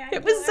and triangular.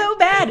 It was so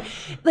bad.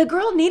 The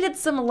girl needed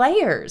some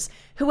layers.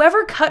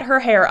 Whoever cut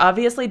her hair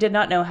obviously did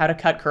not know how to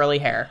cut curly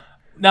hair.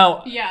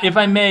 Now, Yeah. if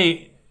I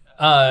may,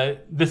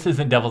 this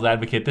isn't devil's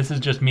advocate. This is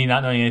just me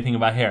not knowing anything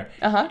about hair.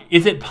 Uh-huh.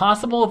 Is it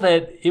possible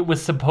that it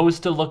was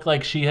supposed to look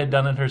like she had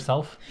done it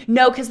herself?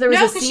 No, because there was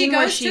No, a 'cause scene she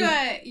where goes she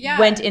to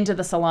went into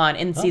the salon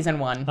in season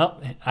 1.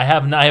 Oh, I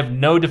have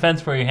no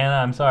defense for you,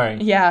 Hannah. I'm sorry.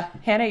 Yeah,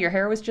 Hannah, your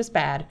hair was just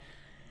bad.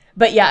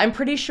 But yeah, I'm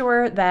pretty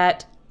sure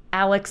that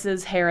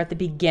Alex's hair at the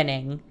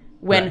beginning,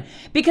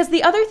 because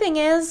the other thing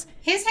is...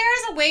 His hair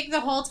is a wig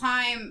the whole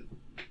time,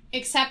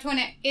 except when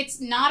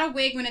it's not a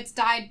wig when it's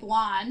dyed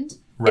blonde.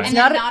 Right. And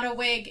then not a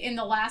wig in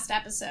the last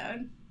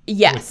episode.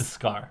 Yes. With the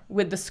scar.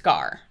 With the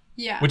scar.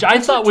 Yeah. Which I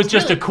thought was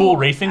just really a cool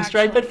racing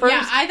stripe at first.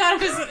 Yeah, I thought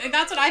it was,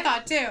 that's what I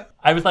thought too.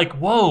 I was like,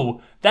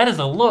 whoa, that is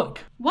a look.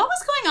 What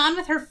was going on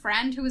with her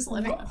friend who was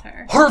living with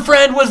her? Her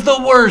friend was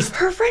the worst.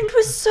 Her friend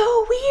was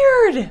so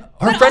weird. Her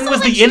But friend also, was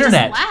like, the she just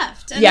internet.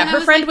 left. And Yeah, then I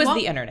her friend like, was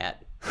the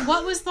internet.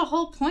 What was the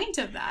whole point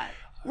of that?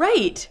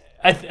 Right.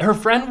 Her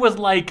friend was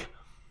like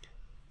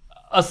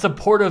a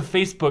supportive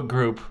Facebook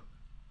group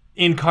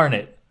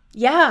incarnate.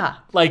 Yeah.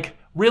 Like,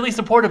 really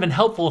supportive and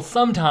helpful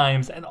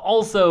sometimes, and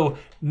also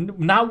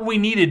not what we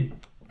needed,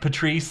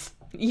 Patrice,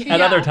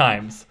 at other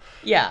times.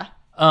 Yeah.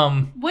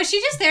 Was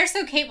she just there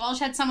so Kate Walsh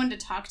had someone to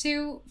talk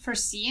to for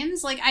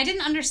scenes? Like, I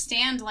didn't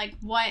understand, like,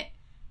 what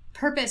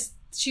purpose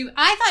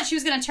I thought she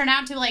was going to turn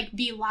out to, like,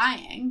 be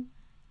lying.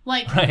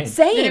 Like, Right.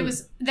 Same.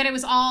 that it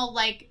was all,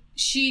 like,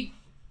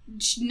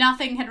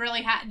 nothing had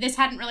really, this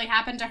hadn't really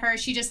happened to her.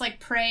 She just, like,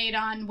 preyed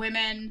on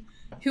women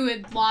who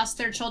had lost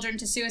their children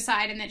to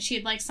suicide, and that she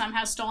had, like,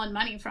 somehow stolen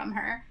money from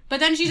her. But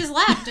then she just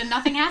left and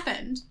nothing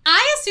happened.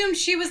 I assumed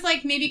she was,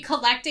 like, maybe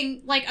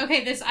collecting, like,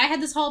 okay, I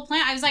had this whole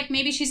plan. I was like,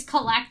 maybe she's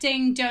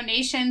collecting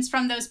donations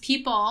from those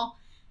people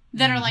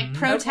that are, like,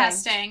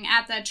 protesting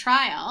at the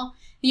trial.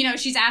 You know,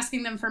 she's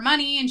asking them for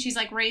money, and she's,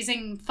 like,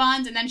 raising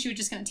funds, and then she was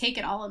just going to take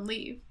it all and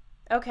leave.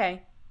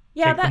 Okay.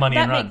 Yeah, Take the money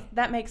and run.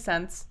 That makes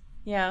sense.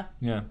 Yeah.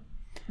 Yeah.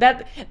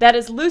 That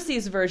is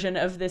Lucy's version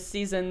of this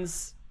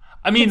season's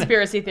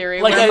conspiracy theory,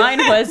 like where mine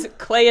was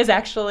Clay is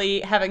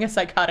actually having a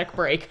psychotic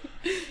break.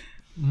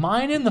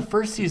 Mine in the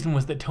first season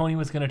was that Tony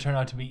was going to turn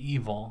out to be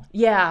evil.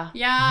 Yeah.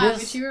 Yeah,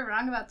 but you were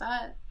wrong about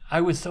that.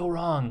 I was so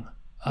wrong.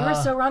 You were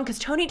so wrong, because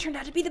Tony turned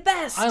out to be the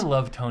best. I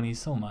love Tony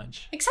so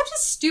much. Except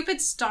his stupid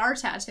star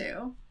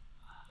tattoo.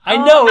 I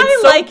know.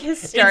 I like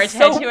his star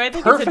tattoo. I think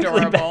it's perfectly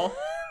adorable.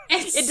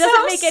 It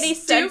doesn't make any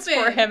sense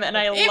for him, and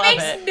I love it. It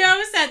makes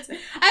no sense. I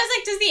was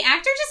like, does the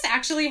actor just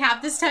actually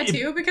have this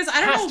tattoo? Because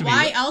I don't know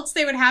why else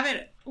they would have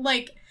it.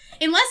 Like,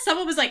 unless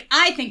someone was like,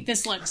 I think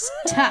this looks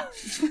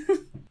tough.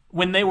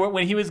 When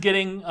he was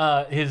getting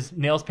his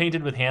nails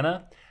painted with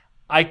Hannah,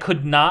 I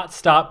could not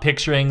stop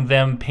picturing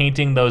them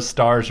painting those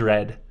stars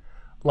red.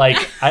 Like,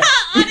 On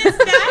his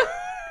neck?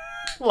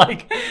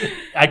 like,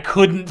 I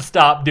couldn't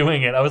stop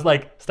doing it. I was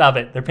like, stop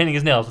it. They're painting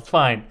his nails. It's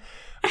fine.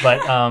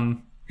 But,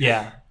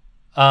 yeah.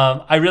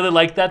 I really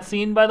liked that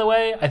scene, by the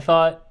way. I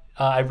thought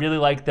I really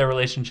liked their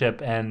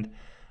relationship, and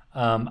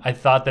I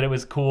thought that it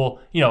was cool.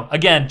 You know,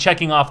 again,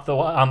 checking off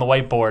on the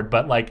whiteboard,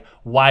 but like,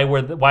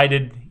 why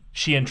did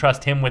she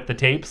entrust him with the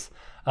tapes?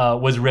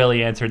 Was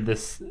really answered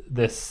this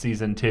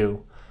season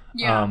too.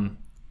 Yeah.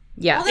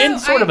 Yeah. Although In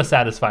sort of a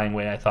satisfying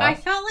way, I thought. I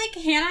felt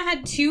like Hannah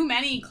had too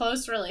many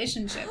close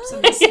relationships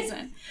in this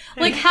season.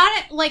 Like,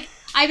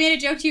 I made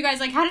a joke to you guys,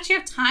 like, how did she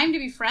have time to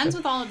be friends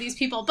with all of these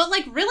people? But,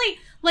 like, really,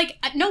 like,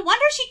 no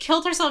wonder she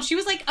killed herself. She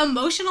was, like,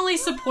 emotionally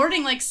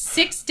supporting, like,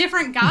 6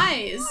 different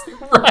guys.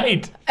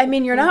 Right. I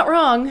mean, you're not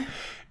wrong.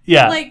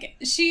 Yeah. Like,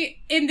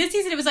 in this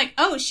season, it was like,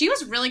 oh, she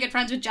was really good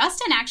friends with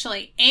Justin,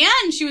 actually.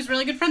 And she was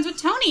really good friends with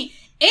Tony.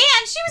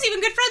 And she was even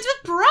good friends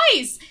with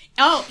Bryce.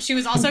 Oh, she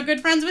was also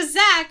good friends with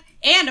Zach.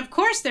 And of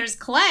course there's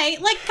Clay.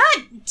 Like,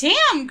 god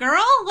damn,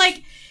 girl. Like,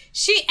 and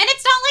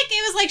it's not like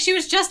it was like she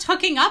was just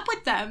hooking up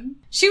with them.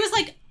 She was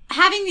like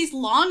having these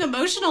long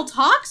emotional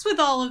talks with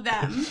all of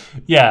them.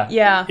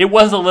 Yeah. It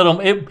was a little,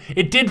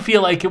 it did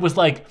feel like it was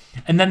like,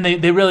 and then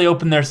they really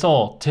opened their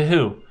soul to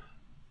who?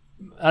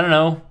 I don't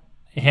know.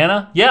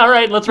 Hannah? Yeah, all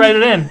right, let's write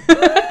it in.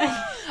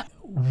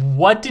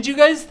 What did you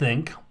guys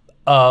think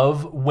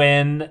of of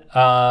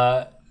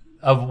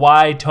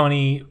why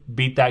Tony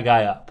beat that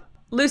guy up?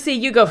 Lucy,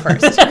 you go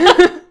first.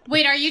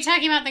 Wait, are you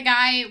talking about the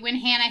guy when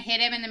Hannah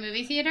hit him in the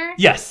movie theater?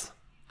 Yes.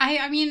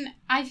 I mean,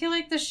 I feel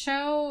like the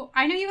show,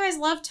 I know you guys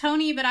love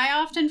Tony, but I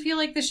often feel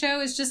like the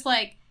show is just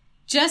like,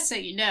 just so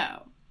you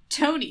know,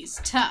 Tony's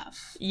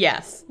tough.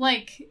 Yes.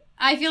 Like,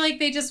 I feel like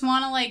they just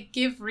want to, like,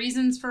 give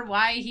reasons for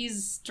why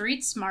he's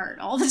street smart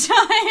all the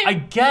time. I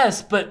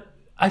guess, but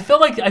I feel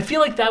like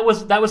that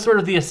was sort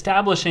of the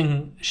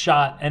establishing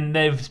shot, and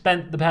they've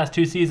spent the past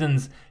 2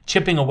 seasons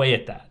chipping away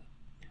at that.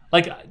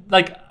 Like,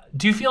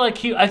 do you feel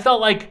like I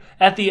felt like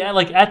at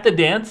the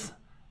dance,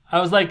 I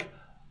was like,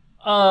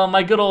 oh,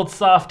 my good old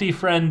softy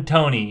friend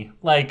Tony,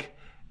 like,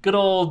 good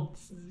old,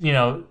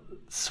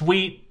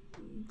 sweet,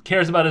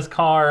 cares about his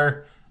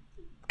car,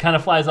 kind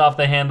of flies off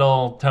the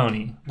handle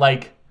Tony.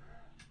 Like,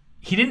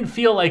 he didn't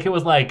feel like it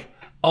was like,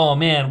 oh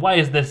man, why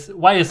is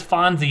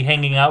Fonzie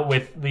hanging out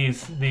with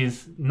these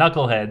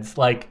knuckleheads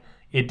like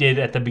it did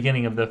at the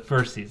beginning of the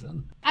first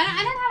season? I don't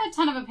have a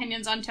ton of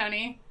opinions on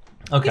Tony.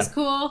 Okay. He's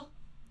cool.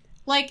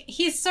 Like,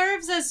 he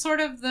serves as sort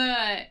of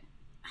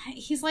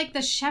he's like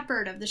the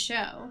shepherd of the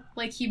show.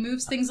 Like, he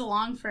moves things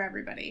along for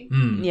everybody.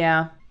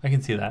 Yeah. I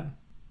can see that.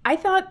 I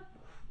thought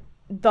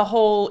the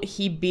whole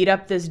he beat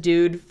up this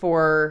dude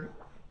for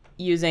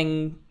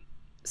using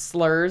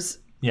slurs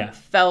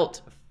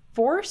felt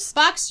forced.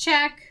 Box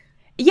check.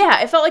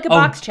 Yeah, it felt like a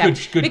box check.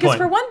 Good because point.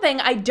 for one thing,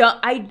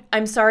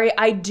 I'm sorry,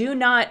 I do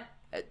not.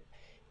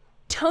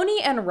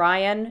 Tony and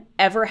Ryan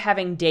ever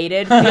having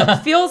dated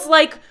feels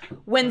like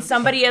when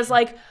somebody is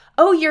like,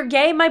 "Oh, you're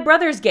gay. My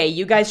brother's gay.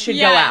 You guys should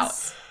go out."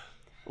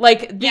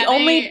 Like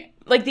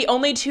the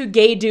only 2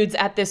 gay dudes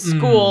at this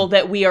school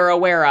that we are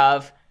aware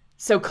of.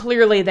 So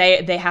clearly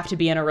they have to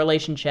be in a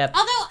relationship.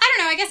 Although, I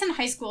don't know, I guess in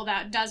high school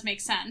that does make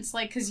sense.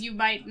 Like, because you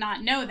might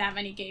not know that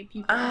many gay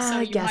people.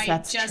 So you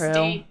might just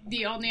date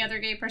the only other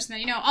gay person that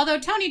you know. Although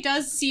Tony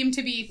does seem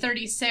to be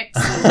 36.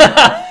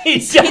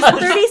 He's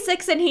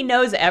 36 and he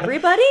knows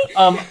everybody?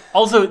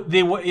 Also,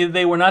 they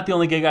were not the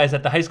only gay guys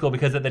at the high school,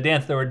 because at the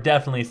dance there were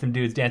definitely some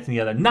dudes dancing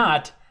together.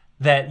 Not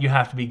that you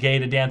have to be gay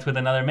to dance with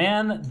another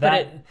man.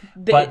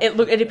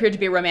 It appeared to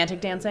be romantic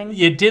dancing.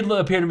 It did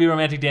appear to be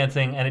romantic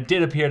dancing, and it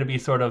did appear to be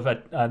sort of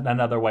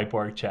another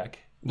whiteboard check.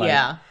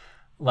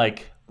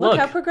 Like, look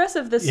how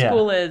progressive this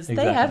school is. Exactly.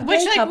 They have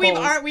gay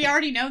couples. We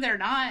already know they're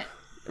not.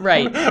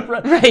 Right.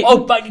 Right.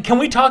 Oh, but can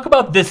we talk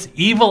about this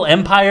evil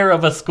empire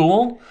of a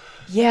school?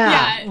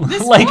 Yeah. The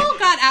school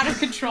got out of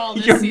control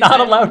this season. You're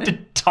not allowed to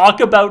talk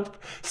about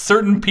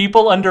certain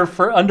people under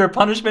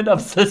punishment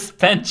of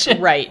suspension.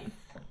 Right.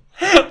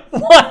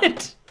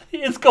 What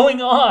is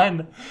going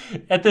on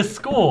at this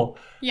school?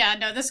 Yeah,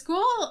 no, the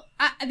school,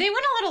 they went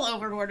a little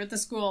overboard with the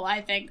school,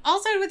 I think.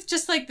 Also with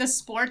just, like, the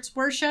sports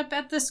worship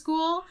at the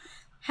school.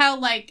 How,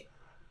 like,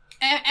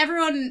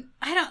 everyone,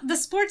 the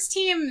sports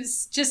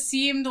teams just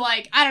seemed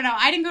like, I don't know,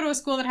 I didn't go to a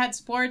school that had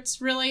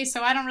sports, really,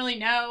 so I don't really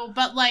know.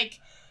 But, like,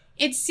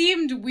 it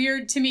seemed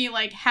weird to me,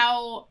 like,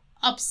 how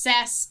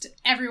obsessed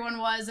everyone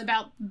was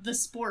about the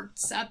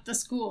sports at the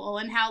school.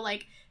 And how,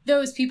 like,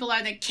 those people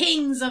are the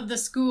kings of the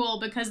school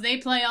because they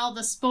play all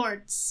the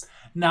sports.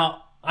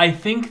 Now, I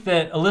think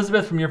that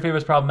Elizabeth from Your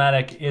Favorite's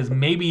Problematic is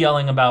maybe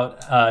yelling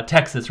about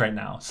Texas right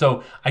now.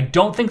 So I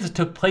don't think this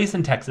took place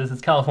in Texas. It's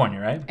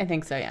California, right? I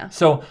think so, yeah.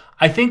 So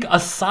I think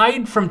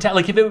aside from,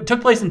 like, if it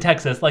took place in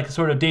Texas, like a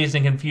sort of Dazed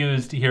and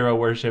Confused hero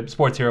worship,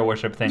 sports hero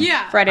worship thing.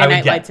 Yeah. Friday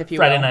Night Lights, if you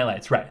will. Friday Night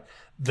Lights, right.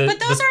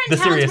 But those are in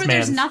towns where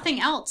there's nothing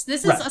else.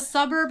 This is a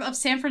suburb of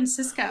San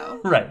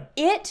Francisco. Right.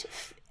 It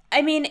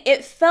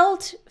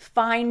felt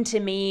fine to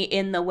me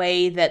in the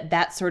way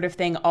that sort of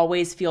thing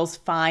always feels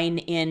fine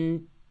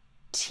in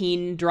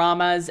teen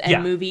dramas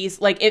and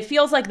movies. Like, it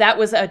feels like that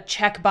was a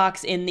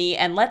checkbox in the,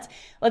 and let's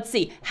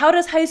see, how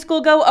does high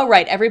school go? Oh,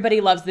 right, everybody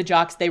loves the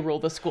jocks, they rule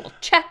the school.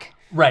 Check.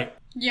 Right.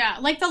 Yeah,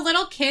 like the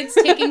little kids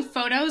taking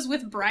photos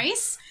with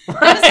Bryce.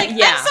 I was like, I'm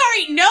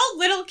sorry, no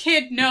little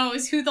kid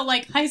knows who the,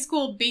 like, high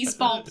school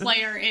baseball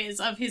player is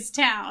of his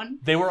town.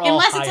 They were all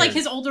unless hired. It's like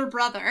his older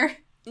brother.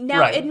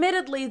 Now,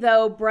 admittedly,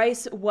 though,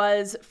 Bryce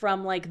was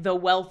from, like, the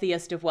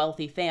wealthiest of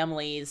wealthy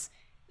families,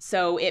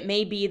 so it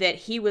may be that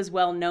he was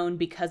well known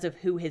because of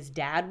who his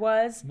dad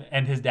was.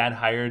 And his dad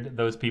hired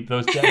those people.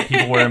 Those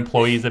people were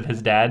employees of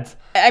his dad's.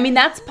 I mean,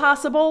 that's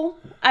possible.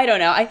 I don't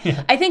know.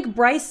 I think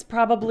Bryce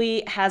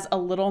probably has a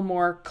little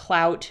more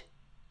clout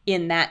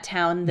in that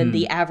town than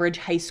the average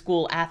high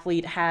school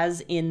athlete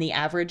has in the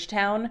average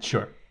town.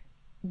 Sure.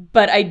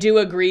 But I do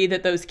agree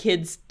that those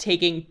kids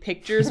taking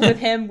pictures with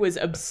him was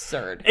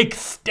absurd.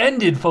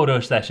 Extended photo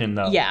session,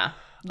 though. Yeah,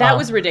 that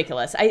was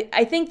ridiculous.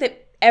 I think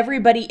that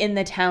everybody in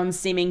the town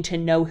seeming to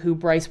know who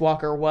Bryce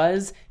Walker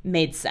was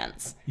made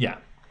sense. Yeah,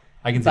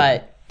 I can see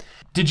that. But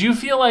Did you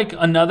feel like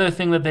another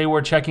thing that they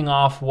were checking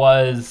off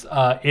was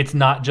it's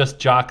not just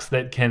jocks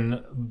that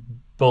can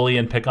bully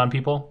and pick on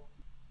people,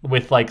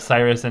 with like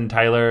Cyrus and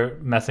Tyler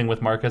messing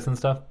with Marcus and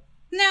stuff?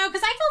 No,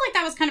 because I felt like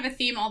that was kind of a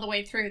theme all the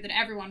way through, that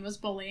everyone was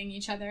bullying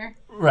each other.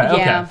 Right,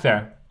 Yeah. okay,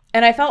 fair.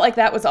 and I felt like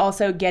that was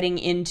also getting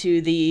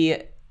into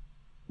the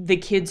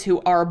kids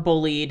who are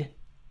bullied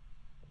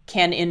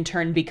can in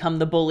turn become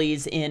the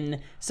bullies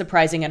in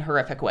surprising and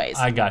horrific ways.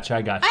 I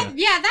gotcha.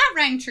 Yeah, that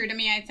rang true to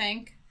me, I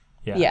think.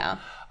 Yeah.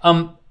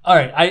 All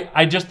right,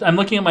 I'm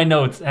looking at my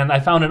notes and I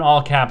found an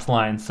all caps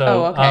line. So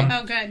Oh, okay.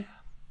 Oh, good.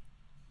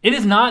 it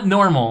is not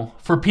normal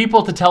for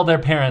people to tell their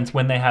parents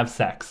when they have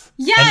sex.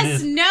 And Yes, it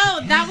is- no,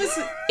 that was...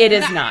 It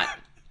is not.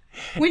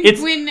 When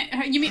It's-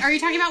 are you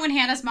talking about when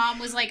Hannah's mom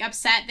was like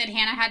upset that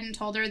Hannah hadn't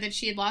told her that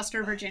she had lost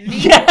her virginity?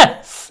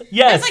 Yes.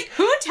 It's like,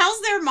 who tells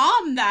their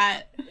mom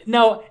that?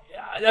 Now,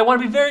 I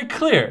want to be very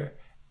clear.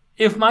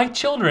 If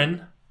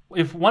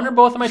one or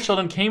both of my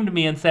children came to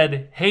me and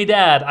said, "Hey,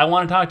 Dad, I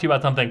want to talk to you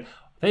about something,"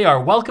 they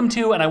are welcome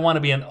to, and I want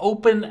to be an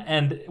open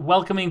and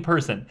welcoming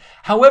person.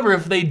 However,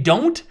 if they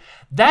don't,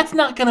 that's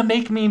not going to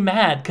make me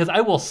mad, because I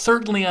will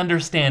certainly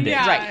understand it.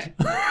 Yeah. Right.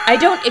 I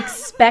don't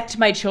expect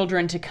my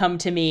children to come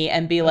to me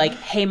and be like,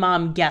 "Hey,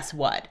 Mom, guess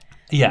what?"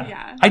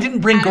 Yeah. I didn't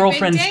bring Had a big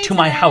girlfriends day to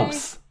my today.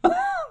 house.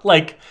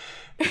 Like,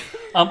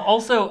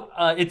 also,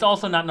 it's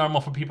also not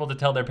normal for people to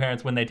tell their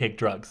parents when they take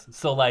drugs.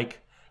 So, like,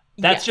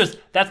 that's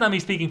not me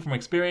speaking from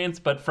experience,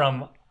 but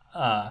from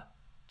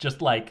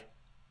just like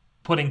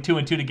putting two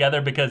and two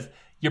together, because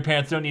your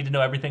parents don't need to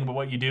know everything about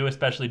what you do,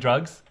 especially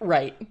drugs.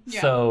 Right.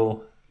 Yeah.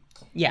 So,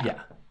 Yeah. yeah.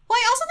 Well,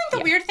 I also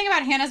think the weird thing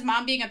about Hannah's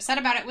mom being upset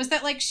about it was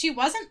that, like, she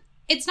wasn't...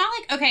 It's not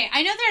like, okay,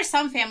 I know there are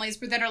some families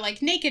that are,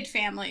 like, naked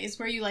families,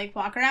 where you, like,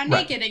 walk around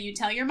Right. naked and you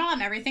tell your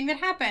mom everything that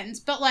happens.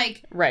 But,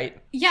 like, Right.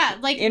 yeah,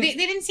 like, they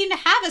didn't seem to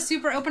have a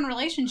super open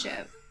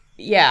relationship.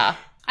 Yeah.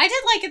 I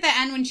did like at the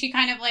end when she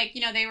kind of, like,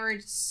 they were,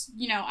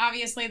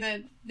 obviously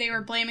they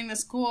were blaming the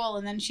school,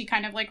 and then she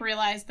kind of, like,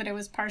 realized that it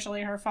was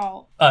partially her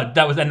fault.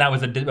 That was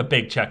a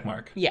big check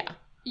mark. Yeah.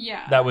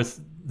 Yeah. That was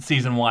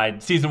season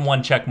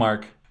one check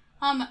mark.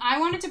 I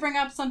wanted to bring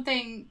up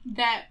something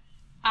that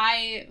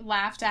I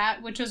laughed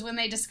at, which was when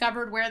they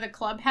discovered where the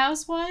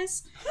clubhouse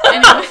was,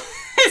 and it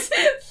was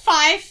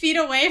 5 feet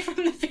away from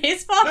the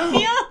baseball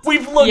field.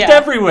 We've looked Yeah.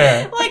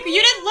 everywhere. Like, you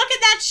didn't look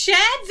at that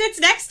shed that's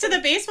next to the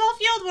baseball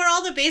field where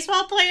all the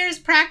baseball players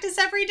practice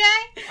every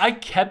day? I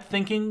kept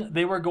thinking that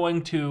it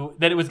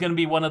was going to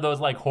be one of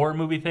those like horror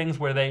movie things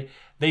where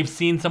they've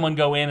seen someone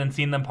go in and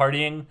seen them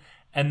partying,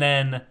 and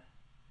then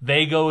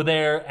they go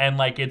there and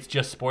like it's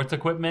just sports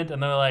equipment,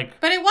 and they're like,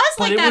 But it was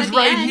like it that was at the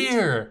right end.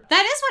 here.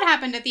 That is what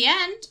happened at the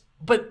end.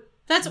 But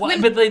That's why-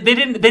 when... but they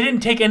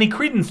didn't take any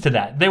credence to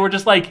that. They were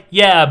just like,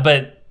 yeah,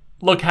 but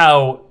look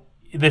how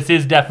this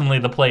is definitely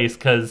the place,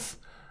 because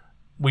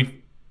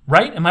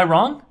right? Am I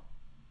wrong?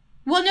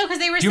 Well, no, because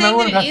they were Do you saying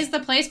remember that what it is the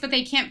place, but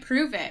they can't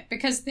prove it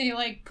because they,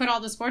 like, put all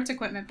the sports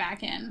equipment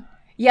back in.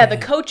 Yeah, the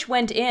coach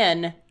went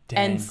in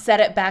Dang. and set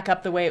it back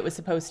up the way it was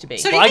supposed to be.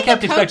 So do Well, I you think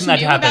kept the coach expecting that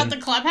to knew happen. about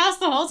the clubhouse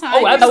the whole time? Oh,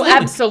 He was absolutely. Oh,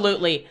 like-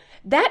 absolutely.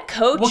 That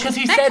coach. Well, because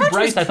he That said coach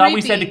Bryce, was I thought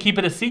we said to creepy. keep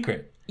it a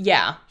secret.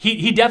 Yeah.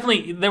 He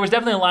definitely, there was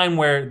definitely a line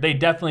where they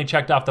definitely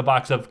checked off the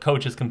box of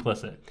coach is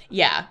complicit.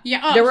 Yeah.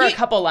 Yeah, there were a he-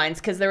 couple lines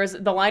because there was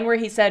the line where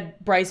he said,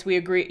 "Bryce, we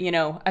agree.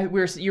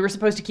 You were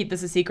supposed to keep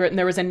this a secret." And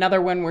there was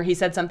another one where he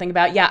said something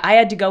about, "Yeah, I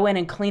had to go in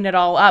and clean it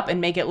all up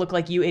and make it look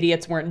like you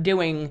idiots weren't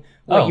doing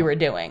what Oh. you were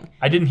doing."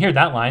 I didn't hear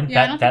that line.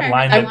 Yeah, I don't that think I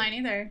line. heard that that- line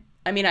either.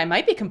 I mean, I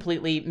might be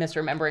completely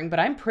misremembering, but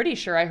I'm pretty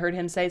sure I heard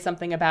him say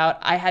something about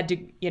I had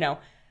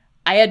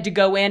to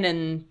go in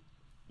and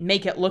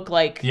make it look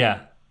like Yeah.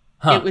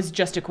 Huh. it was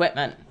just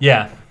equipment.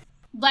 Yeah.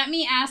 Let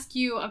me ask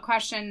you a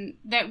question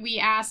that we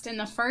asked in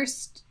the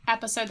first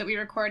episode that we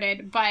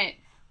recorded, but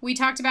we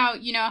talked about,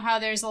 how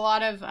there's a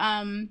lot of,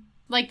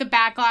 like, the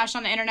backlash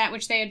on the internet,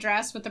 which they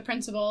addressed with the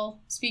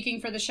principal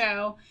speaking for the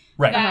show.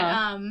 Right.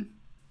 That,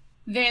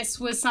 this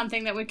was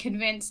something that would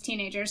convince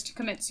teenagers to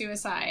commit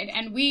suicide.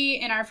 And we,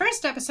 in our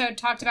first episode,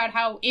 talked about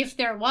how if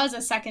there was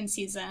a second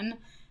season,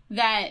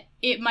 that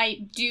it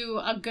might do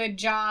a good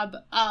job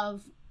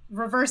of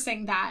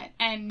reversing that.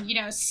 And,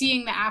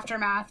 seeing the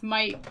aftermath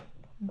might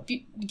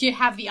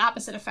have the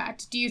opposite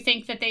effect. Do you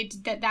think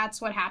that that's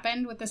what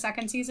happened with the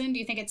second season? Do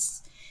you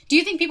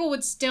think people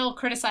would still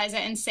criticize it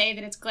and say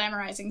that it's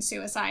glamorizing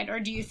suicide? Or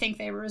do you think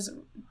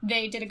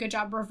they did a good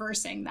job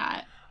reversing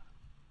that?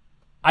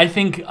 I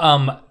think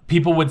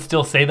people would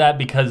still say that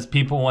because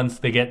people, once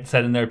they get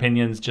set in their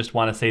opinions, just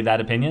want to say that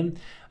opinion.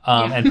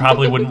 And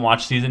probably wouldn't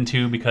watch season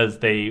 2 because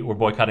they were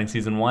boycotting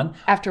season 1.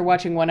 After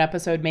watching one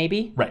episode,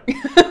 maybe. Right.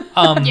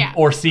 Yeah.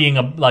 Or seeing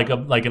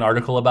an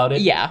article about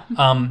it. Yeah.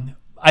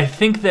 I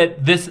think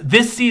that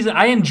this season,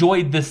 I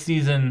enjoyed this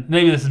season.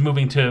 Maybe this is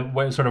moving to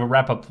sort of a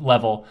wrap-up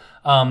level.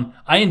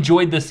 I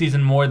enjoyed this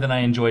season more than I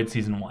enjoyed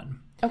season 1.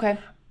 Okay.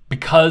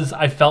 Because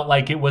I felt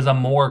like it was a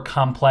more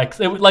complex,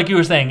 like you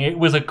were saying, it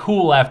was a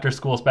cool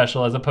after-school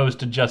special as opposed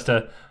to just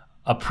a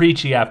a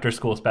preachy after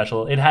school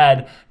special. It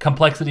had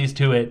complexities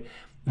to it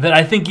that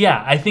I think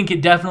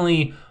it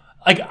definitely,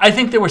 like, I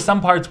think there were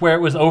some parts where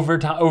it was over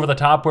the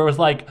top, where it was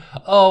like,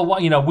 oh,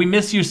 well, you know, we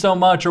miss you so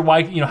much, or why,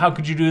 you know, how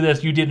could you do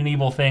this? You did an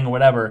evil thing or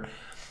whatever.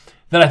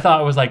 That I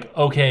thought was like,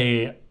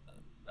 okay,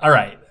 all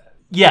right,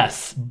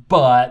 yes,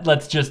 but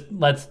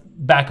let's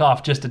back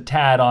off just a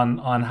tad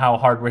on how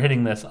hard we're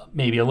hitting this,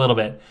 maybe a little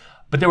bit.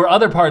 But there were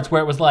other parts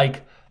where it was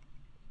like,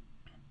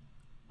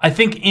 I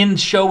think in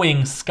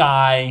showing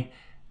Skye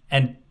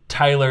and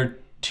Tyler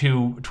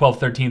to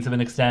 12/13 of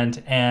an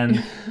extent,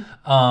 and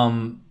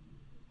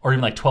or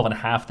even like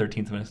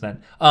 12.5/13 of an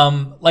extent,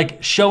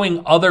 like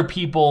showing other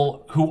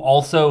people who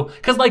also,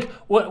 because like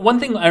one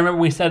thing I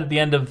remember we said at the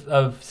end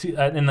of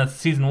in the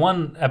season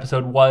 1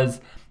 episode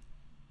was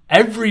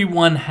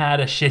everyone had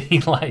a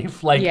shitty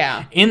life, like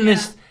in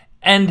this,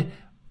 and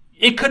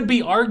it could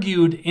be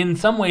argued in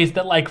some ways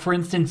that, like, for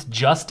instance,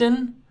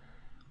 Justin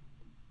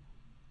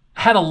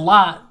had a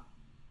lot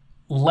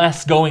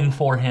less going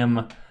for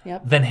him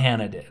than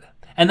Hannah did.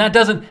 And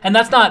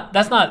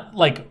that's not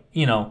like,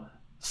 you know,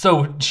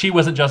 so she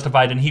wasn't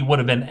justified and he would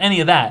have been,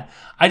 any of that.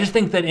 I just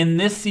think that in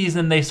this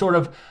season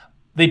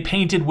they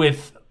painted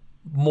with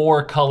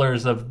more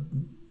colors of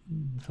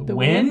the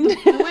wind.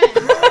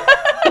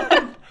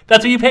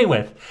 That's what you paint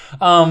with.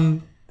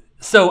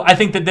 So I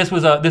think that this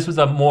was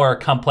a more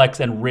complex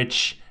and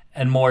rich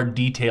and more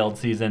detailed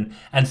season.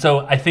 And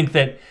so I think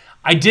that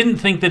I didn't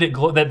think that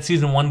that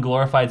season 1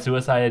 glorified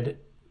suicide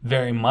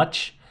very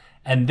much.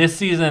 And this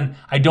season,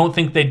 I don't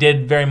think they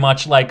did very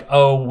much like,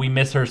 oh, we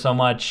miss her so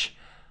much.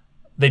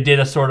 They did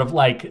a sort of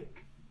like,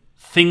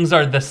 things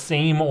are the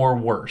same or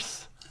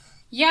worse.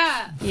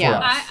 Yeah.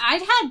 Us.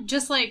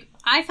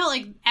 I felt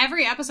like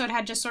every episode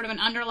had just sort of an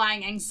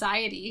underlying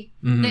anxiety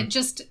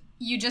that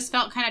you just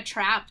felt kind of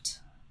trapped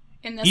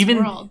in this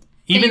world.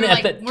 Even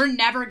we're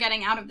never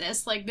getting out of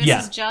this. Like,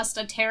 this is just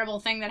a terrible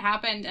thing that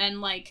happened,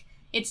 and like,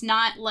 it's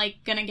not like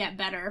gonna get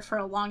better for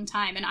a long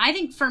time. And I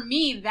think for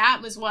me, that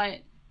was what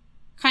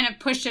kind of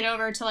pushed it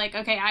over to like,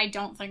 okay, I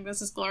don't think this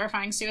is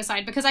glorifying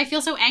suicide, because I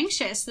feel so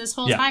anxious this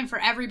whole time for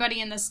everybody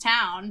in this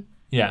town.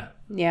 Yeah.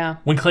 Yeah.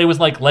 When Clay was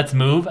like, let's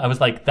move, I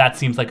was like, that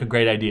seems like a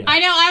great idea. I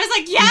know. I was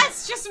like,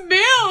 yes, just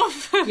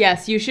move.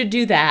 Yes, you should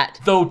do that.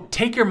 Though,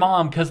 take your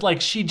mom, because like,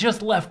 she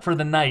just left for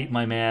the night,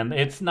 my man.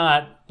 It's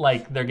not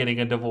like they're getting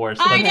a divorce.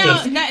 I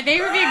know. No,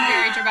 they were being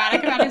very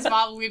dramatic about his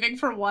mom leaving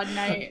for one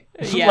night.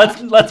 Yeah.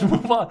 Let's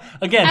move on.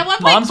 Again, at one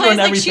point, mom's doing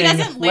everything. She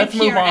doesn't live let's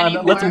move on.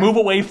 Anymore. Let's move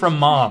away from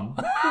mom.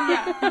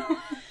 Yeah.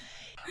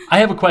 I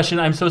have a question.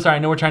 I'm so sorry. I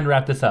know we're trying to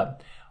wrap this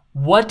up.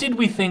 What did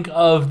we think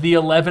of the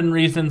 11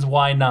 reasons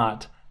why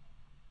not?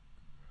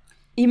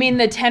 You mean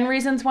the 10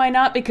 reasons why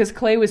not, because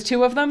Clay was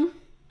 2 of them?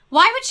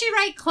 Why would she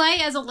write Clay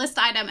as a list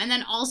item and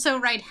then also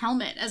write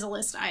Helmut as a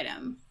list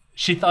item?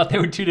 She thought they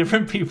were 2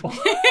 different people.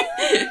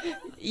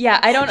 Yeah,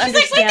 I don't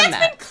understand like, wait, that.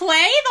 that's been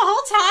Clay the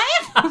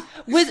whole time?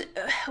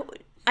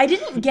 I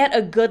didn't get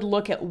a good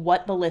look at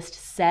what the list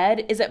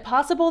said. Is it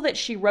possible that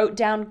she wrote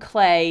down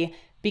Clay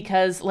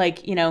because,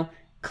 like, you know,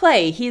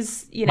 Clay,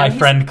 he's, you know, my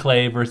friend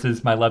Clay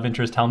versus my love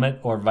interest Helmut,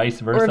 or vice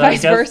versa. Or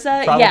vice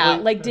versa. Probably. Yeah,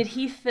 like, did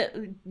he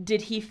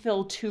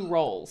fill 2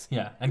 roles?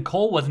 Yeah, and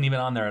Cole wasn't even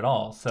on there at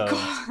all. So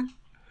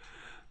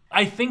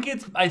I think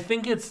it's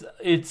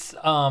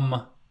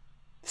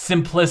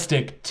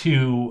simplistic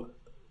to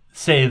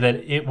say that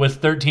it was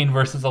 13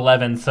 versus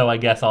 11, so I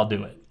guess I'll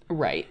do it.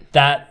 Right.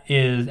 That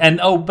is,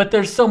 and but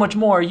there's so much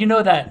more. You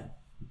know that,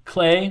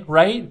 Clay,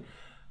 right?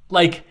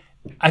 Like,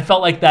 I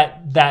felt like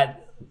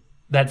that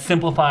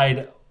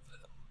simplified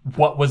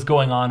what was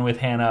going on with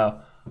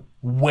Hannah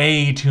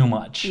way too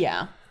much.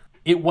 Yeah.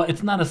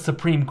 It's not a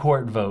Supreme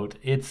Court vote.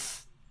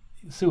 It's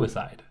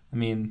suicide. I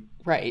mean,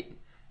 right.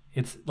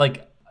 It's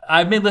like,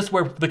 I've made lists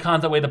where the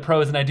cons outweigh the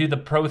pros, and I do the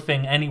pro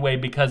thing anyway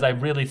because I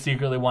really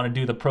secretly want to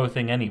do the pro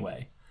thing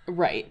anyway.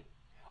 Right.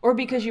 Or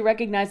because you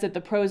recognize that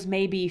the pros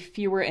may be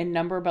fewer in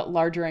number but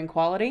larger in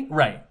quality.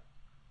 Right.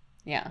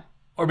 Yeah.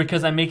 Or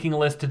because I'm making a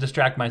list to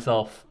distract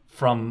myself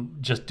from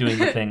just doing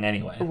the thing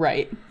anyway.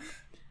 Right.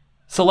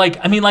 So,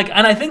 like, I mean, like,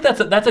 and I think that's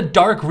a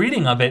dark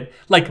reading of it.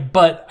 Like,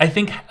 but I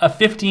think a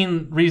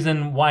 15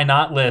 reason why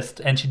not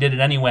list, and she did it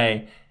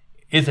anyway,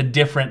 is a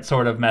different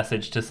sort of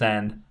message to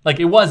send. Like,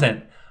 it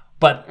wasn't.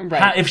 But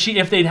right.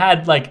 if they'd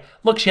had, like,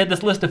 look, she had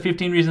this list of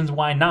 15 reasons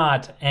why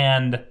not,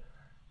 and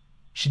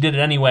she did it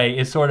anyway,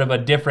 is sort of a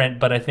different,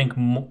 but I think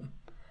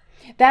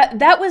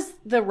that was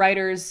the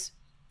writers,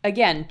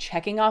 again,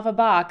 checking off a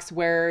box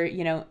where,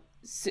 you know,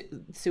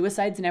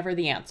 suicide's never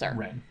the answer.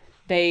 Right.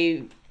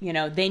 They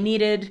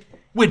needed,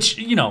 which,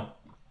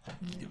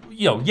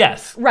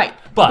 yes. Right.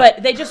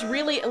 But they just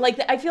really, like,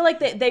 I feel like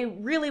they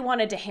really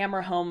wanted to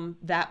hammer home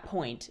that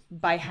point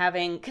by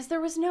having, because there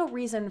was no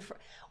reason for,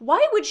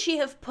 why would she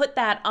have put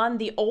that on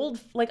the old,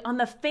 like, on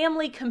the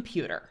family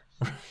computer?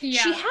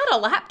 Yeah. She had a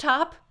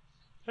laptop.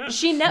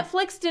 She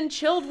Netflixed and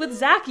chilled with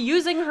Zach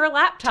using her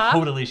laptop.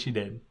 Totally she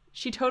did.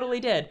 She totally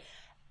did.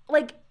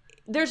 Like,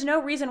 there's no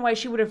reason why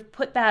she would have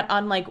put that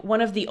on, like,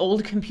 one of the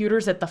old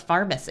computers at the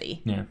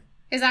pharmacy. Yeah.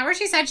 Is that where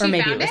she said she found it?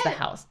 Or maybe it was the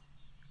house.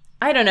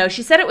 I don't know.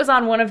 She said it was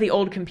on one of the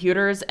old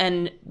computers,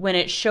 and when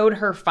it showed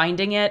her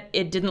finding it,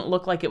 it didn't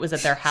look like it was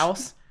at their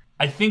house.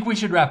 I think we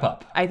should wrap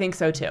up. I think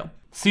so too.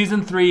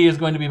 Season 3 is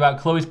going to be about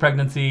Chloe's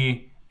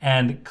pregnancy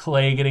and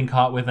Clay getting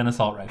caught with an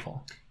assault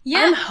rifle. Yeah.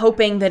 I'm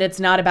hoping that it's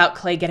not about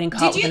Clay getting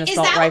caught with an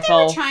assault is that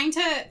rifle. what they were trying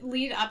to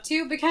lead up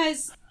to?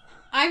 Because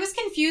I was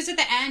confused at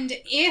the end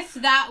if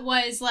that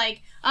was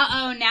like,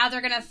 uh-oh, now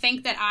they're going to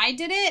think that I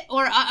did it,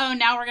 or uh-oh,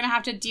 now we're going to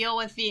have to deal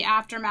with the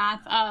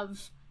aftermath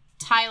of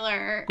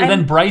Tyler. And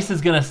then Bryce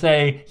is going to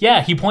say,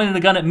 yeah, he pointed a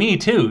gun at me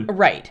too.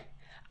 Right.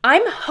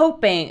 I'm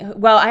hoping,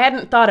 well, I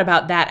hadn't thought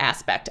about that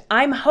aspect.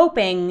 I'm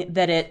hoping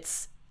that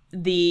it's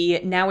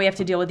now we have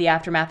to deal with the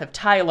aftermath of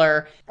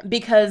Tyler,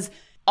 because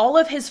all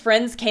of his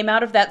friends came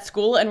out of that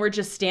school and were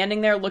just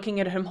standing there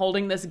looking at him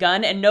holding this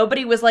gun, and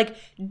nobody was like,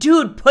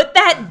 dude, put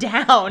that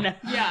down.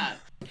 Yeah.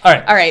 All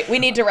right. All right, we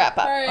need to wrap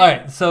up. All right. All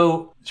right.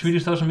 So should we do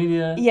social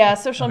media? Yeah,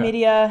 social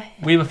media.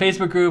 We have a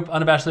Facebook group,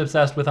 Unabashedly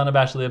Obsessed with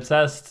Unabashedly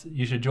Obsessed.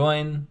 You should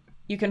join.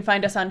 You can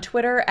find us on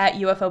Twitter at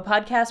UFO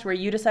Podcast, where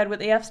you decide what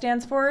the F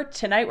stands for.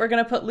 Tonight, we're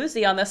going to put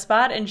Lucy on the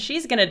spot, and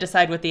she's going to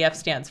decide what the F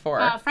stands for.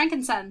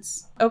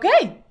 Frankincense.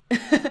 Okay.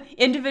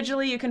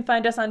 Individually, you can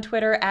find us on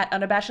Twitter at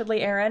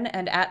UnabashedlyAaron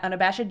and at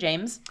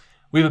UnabashedJames.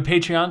 We have a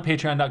Patreon,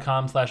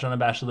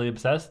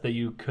 patreon.com/unabashedlyobsessed, that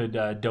you could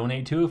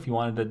donate to if you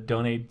wanted to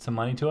donate some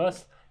money to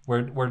us.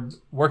 We're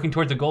working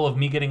towards the goal of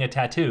me getting a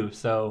tattoo,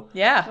 so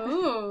Yeah.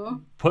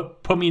 Ooh.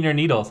 put me in your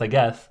needles, I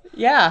guess.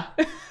 Yeah.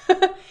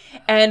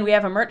 And we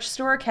have a merch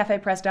store,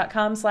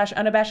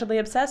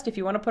 cafepress.com/unabashedlyobsessed, if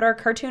you want to put our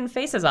cartoon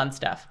faces on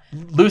stuff.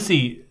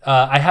 Lucy,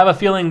 I have a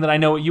feeling that I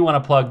know what you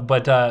want to plug,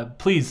 but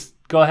please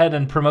go ahead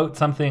and promote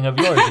something of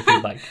yours if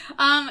you'd like.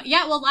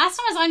 Yeah, well, last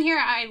time I was on here,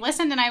 I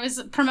listened and I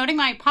was promoting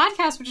my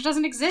podcast, which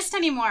doesn't exist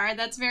anymore.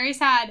 That's very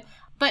sad.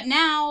 But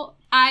now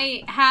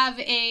I have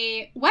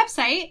a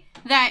website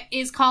that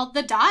is called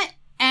The Dot,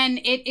 and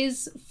it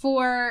is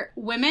for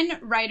women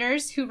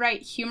writers who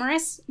write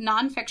humorous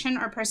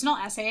nonfiction or personal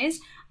essays.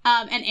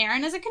 And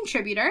Aaron is a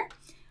contributor.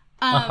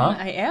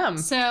 I am.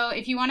 So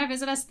if you want to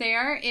visit us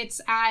there,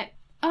 it's at,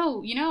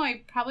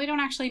 I probably don't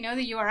actually know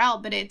the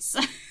URL, but it's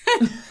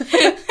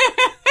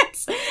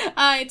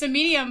it's a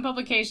Medium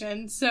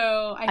publication.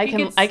 So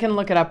I can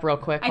look it up real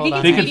quick. Hold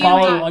on. They can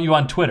follow you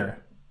on Twitter.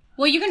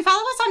 Well, you can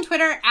follow us on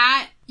Twitter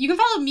you can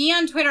follow me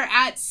on Twitter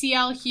at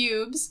CL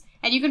Hubes,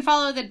 and you can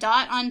follow The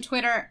Dot on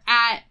Twitter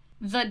at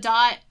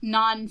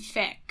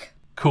The.nonfic.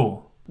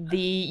 Cool.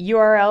 The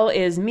URL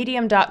is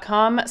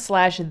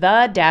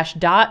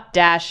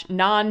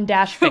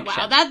medium.com/the-dot-non-fiction.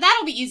 Wow,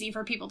 that'll be easy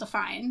for people to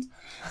find.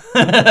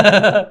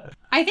 I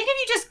think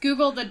if you just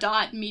Google The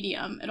Dot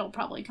Medium, it'll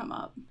probably come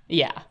up.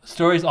 Yeah.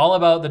 Stories all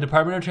about the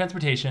Department of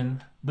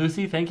Transportation.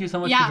 Lucy, thank you so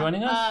much for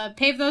joining us.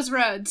 Pave those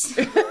roads.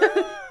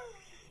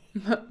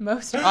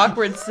 Most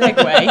awkward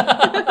segue.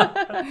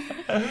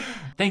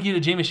 Thank you to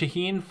James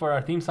Shaheen for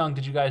our theme song,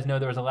 Did You Guys Know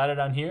There Was a Ladder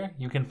Down Here?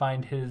 You can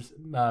find his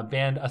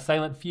band A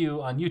Silent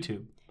Few on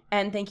YouTube.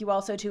 And thank you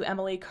also to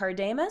Emily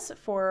Cardamus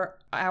for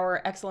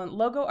our excellent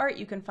logo art.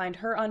 You can find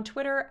her on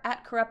Twitter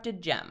at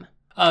CorruptedGem.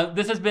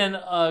 This has been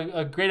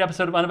a great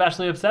episode of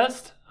Unabashedly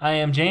Obsessed. I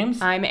am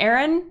James. I'm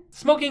Aaron.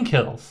 Smoking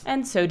kills.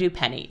 And so do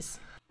pennies.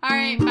 All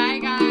right, bye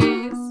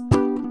guys.